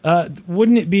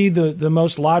 Wouldn't it be the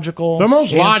most logical? The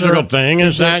most answer logical thing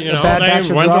is that, a bad batch they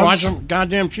of went to drugs? watch some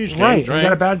goddamn cheesecake. Right, you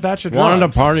got a bad batch of Wanted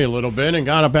drugs. to party a little bit and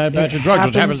got a bad batch of drugs,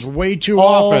 which happens way too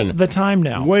all often. the time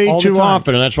now. Way All the too time.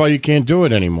 often, and that's why you can't do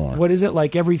it anymore. What is it,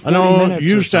 like every 30 I know minutes? or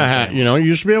used to have, something? you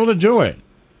used to be able to do it.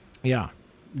 Yeah.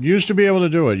 Used to be able to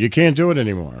do it. You can't do it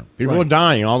anymore. People Right. are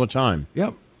dying all the time.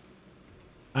 Yep.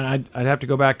 And I'd have to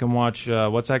go back and watch,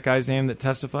 what's that guy's name that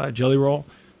testified? Jelly Roll?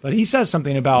 But he says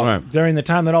something about Right. during the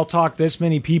time that I'll talk, this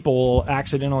many people will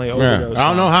accidentally Yeah. overdose. I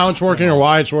don't know how it's working or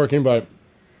why it's working, but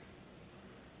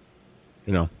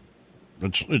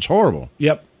it's horrible.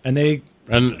 Yep. And they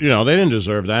And, you know, they didn't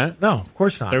deserve that. No, of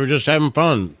course not. They were just having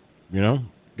fun, you know,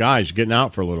 guys getting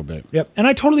out for a little bit. Yep. And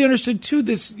I totally understood, too,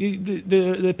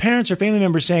 the parents or family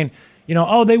members saying, you know,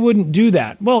 oh, they wouldn't do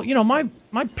that. Well, you know, my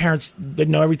parents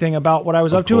didn't know everything about what I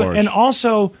was up to. And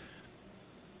also,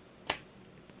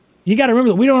 you got to remember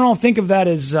that we don't all think of that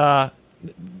as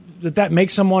that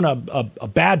makes someone a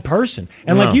bad person.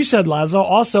 And like you said, Laszlo,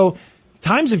 also,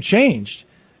 times have changed.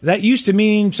 That used to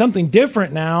mean something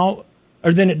different now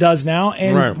or than it does now.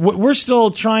 And we're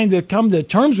still trying to come to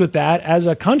terms with that as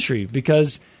a country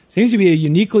because it seems to be a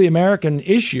uniquely American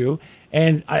issue.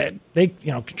 And they,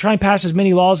 you know, try and pass as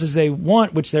many laws as they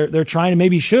want, which they're trying to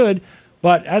maybe should.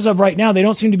 But as of right now, they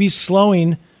don't seem to be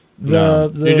slowing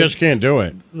you just can't do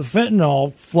it. The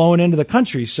fentanyl flowing into the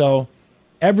country. So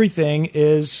everything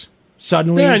is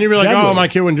suddenly and you'd be like, deadly. oh, my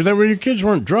kid wouldn't do that. Well, your kids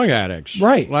weren't drug addicts.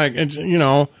 Right. Like, it's, you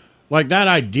know, like that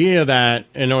idea that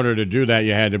in order to do that,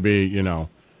 you had to be, you know,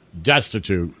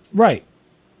 destitute. Right.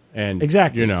 And,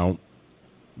 exactly. You know,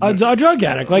 a drug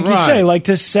addict, like you say, like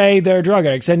to say they're drug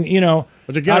addicts. And, you know,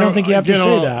 I don't think you have to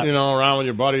say that. You know, around with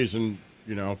your buddies and,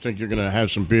 you know, think you're going to have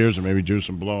some beers and maybe do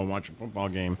some blow and watch a football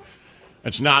game.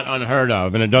 It's not unheard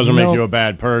of, and it doesn't make you a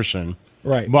bad person.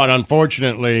 Right. But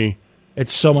unfortunately,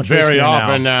 it's so much very riskier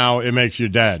often now it makes you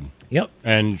dead. Yep.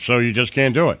 And so you just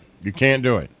can't do it. You can't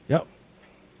do it. Yep.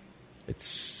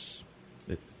 It's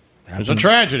a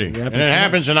tragedy. And it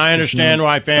happens, and I understand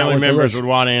why family members would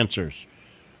want answers.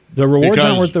 The rewards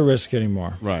aren't worth the risk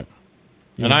anymore. Right.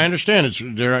 And I understand it's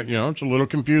a little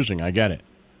confusing. I get it.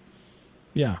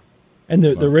 Yeah. And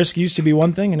the risk used to be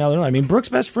one thing, and now they're not. I mean, Brooke's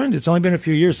best friend, it's only been a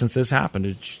few years since this happened.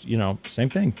 It's, you know, same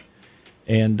thing.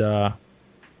 And,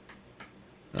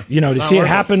 you know, to see it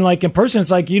happen, like, in person, it's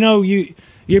like, you know, you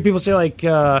hear people say, like,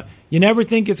 you never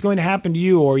think it's going to happen to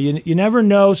you, or you never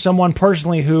know someone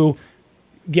personally who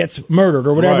gets murdered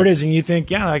or whatever it is, and you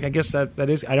think, yeah, like, I guess that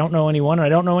is, I don't know anyone, or I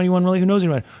don't know anyone really who knows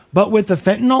anyone. But with the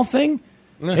fentanyl thing,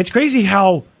 it's crazy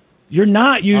how you're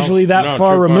not usually that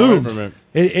far removed.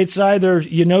 It's either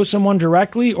you know someone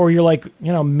directly, or you're like,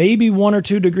 you know, maybe 1 or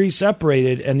 2 degrees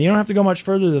separated, and you don't have to go much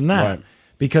further than that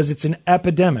because it's an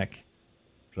epidemic.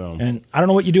 So. And I don't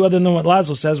know what you do other than what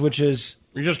Laszlo says, which is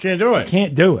you just can't do it. You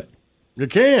can't do it. You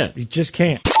can't. You just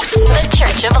can't. The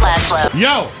Church of Laszlo.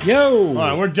 Yo. All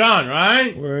right, we're done,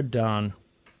 right? We're done.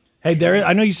 Hey,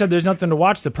 I know you said there's nothing to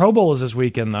watch. The Pro Bowl is this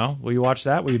weekend, though. Will you watch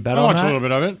that? Will you bet on that? I'll watch a little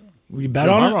bit of it. Will you bet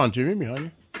on it? on TV behind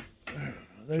you.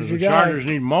 There's the Chargers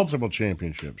need multiple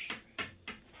championships.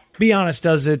 Be honest,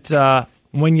 does it,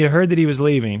 when you heard that he was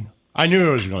leaving? I knew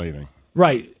he was leaving.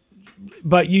 Right.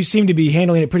 But you seem to be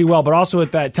handling it pretty well. But also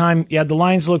at that time, you had the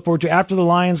Lions to look forward to. After the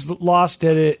Lions lost,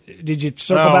 did you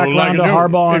circle back around to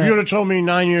Harbaugh? If you would have told me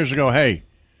 9 years ago, hey,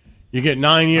 you get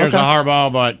 9 years of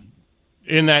Harbaugh, but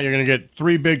in that you're going to get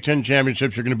 3 Big Ten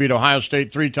championships. You're going to beat Ohio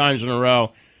State 3 times in a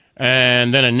row,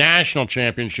 and then a national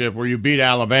championship where you beat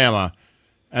Alabama,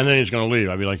 and then he's going to leave.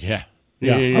 I'd be like, yeah.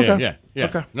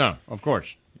 Okay. No, of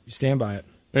course. You stand by it.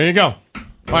 There you go. All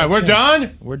right, we're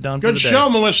done? We're done Good for the show,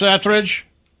 day. Melissa Etheridge.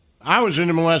 I was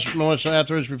into Melissa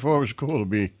Etheridge before it was cool to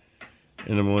be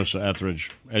into Melissa Etheridge,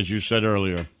 as you said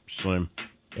earlier, Slim.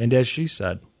 And as she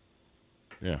said.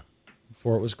 Yeah.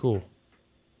 Before it was cool.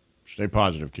 Stay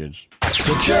positive, kids.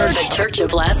 The Church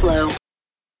of Laszlo.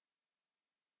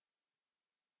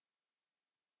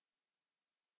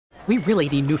 We really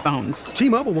need new phones.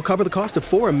 T-Mobile will cover the cost of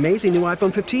 4 amazing new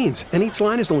iPhone 15s, and each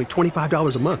line is only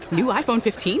 $25 a month. New iPhone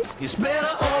 15s? It's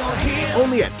better over here.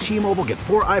 Only at T-Mobile, get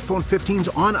 4 iPhone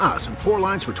 15s on us and 4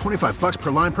 lines for $25 per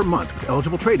line per month with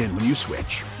eligible trade-in when you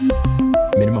switch.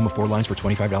 Minimum of 4 lines for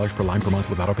 $25 per line per month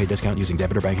with autopay discount using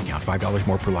debit or bank account. $5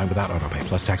 more per line without autopay,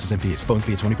 plus taxes and fees. Phone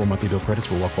fee at 24 monthly bill credits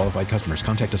for well-qualified customers.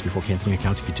 Contact us before canceling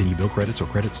account to continue bill credits or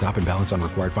credit stop and balance on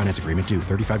required finance agreement due.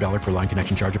 $35 per line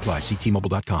connection charge applies. See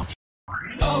T-Mobile.com.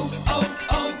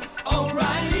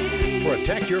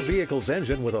 Protect your vehicle's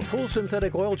engine with a full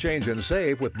synthetic oil change and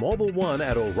save with Mobil 1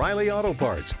 at O'Reilly Auto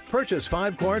Parts. Purchase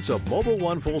 5 quarts of Mobil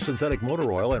 1 full synthetic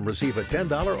motor oil and receive a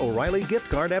 $10 O'Reilly gift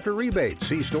card after rebate.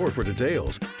 See store for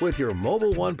details. With your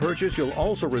Mobil 1 purchase, you'll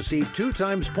also receive 2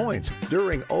 times points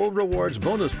during O Rewards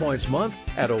Bonus Points Month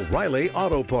at O'Reilly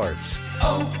Auto Parts.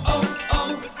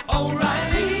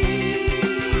 O'Reilly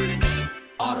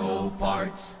Auto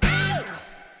Parts.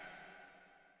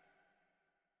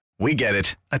 We get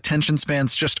it. Attention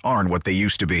spans just aren't what they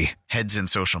used to be. Heads in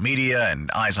social media and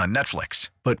eyes on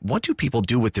Netflix. But what do people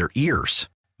do with their ears?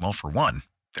 Well, for one,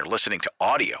 they're listening to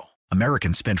audio.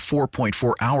 Americans spend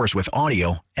 4.4 hours with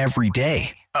audio every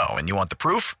day. Oh, and you want the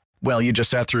proof? Well, you just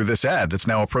sat through this ad that's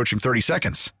now approaching 30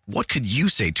 seconds. What could you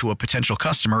say to a potential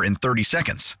customer in 30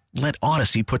 seconds? Let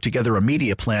Odyssey put together a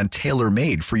media plan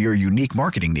tailor-made for your unique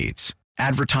marketing needs.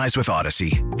 Advertise with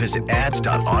Odyssey. Visit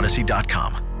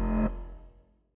ads.odyssey.com.